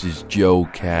 This is Joe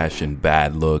Cash and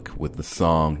Bad Look with the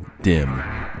song Dim.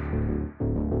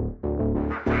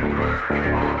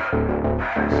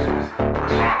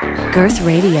 Girth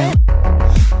Radio.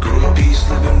 Groupies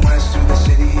living west through the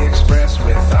city express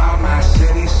with all my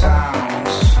city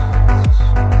sounds.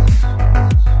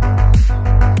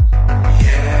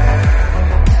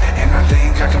 Yeah, and I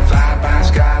think I can fly by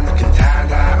sky looking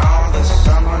tie-dye all the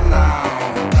summer long.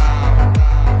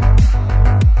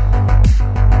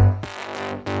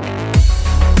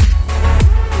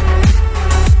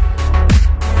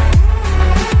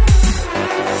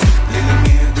 Les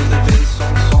lumières de la ville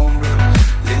sont sombres,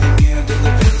 les lumières de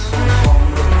la ville sont sombres.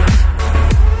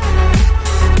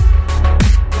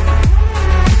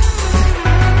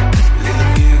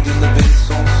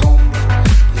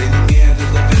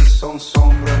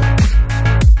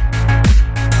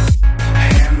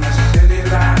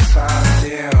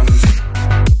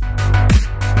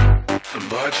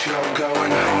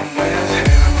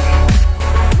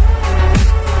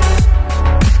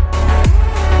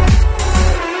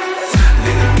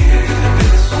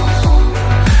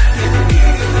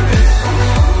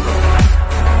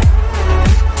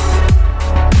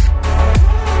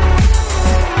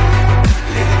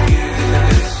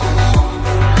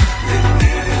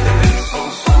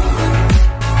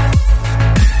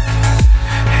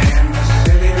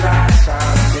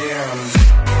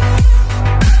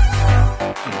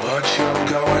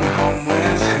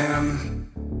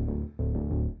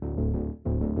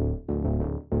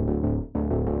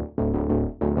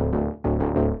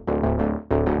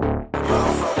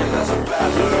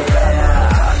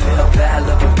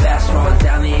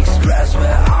 on the express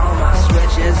where all my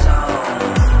switches on.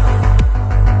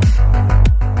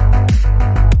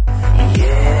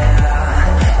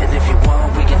 Yeah, and if you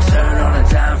want, we can turn on a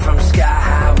dime from sky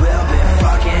high. We'll be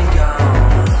fucking gone.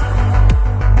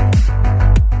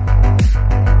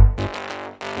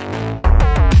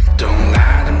 Don't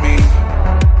lie to me.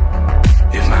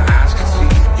 If my eyes could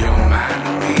see, you're mine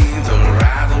to me. The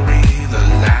rivalry, the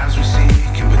lies we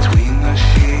seek in between the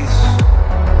sheets.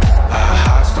 Our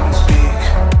hearts don't speak.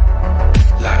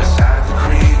 Lie beside the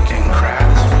creek and cry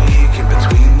this week in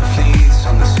between the fleets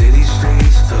on the city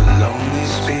streets. The lonely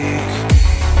speak.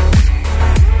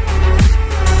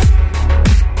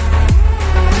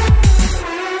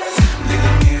 Les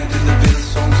lumières de la ville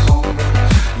sont sombres.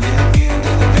 Les lumières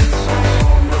de la ville sont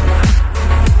sombres.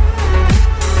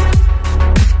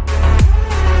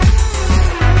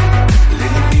 Les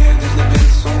lumières de la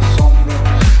ville sont sombres.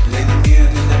 Les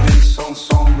lumières de la ville sont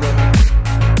sombres.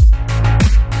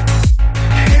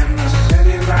 And the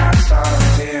city lights are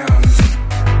dim.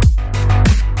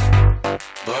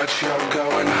 But you're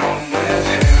going home with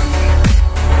him.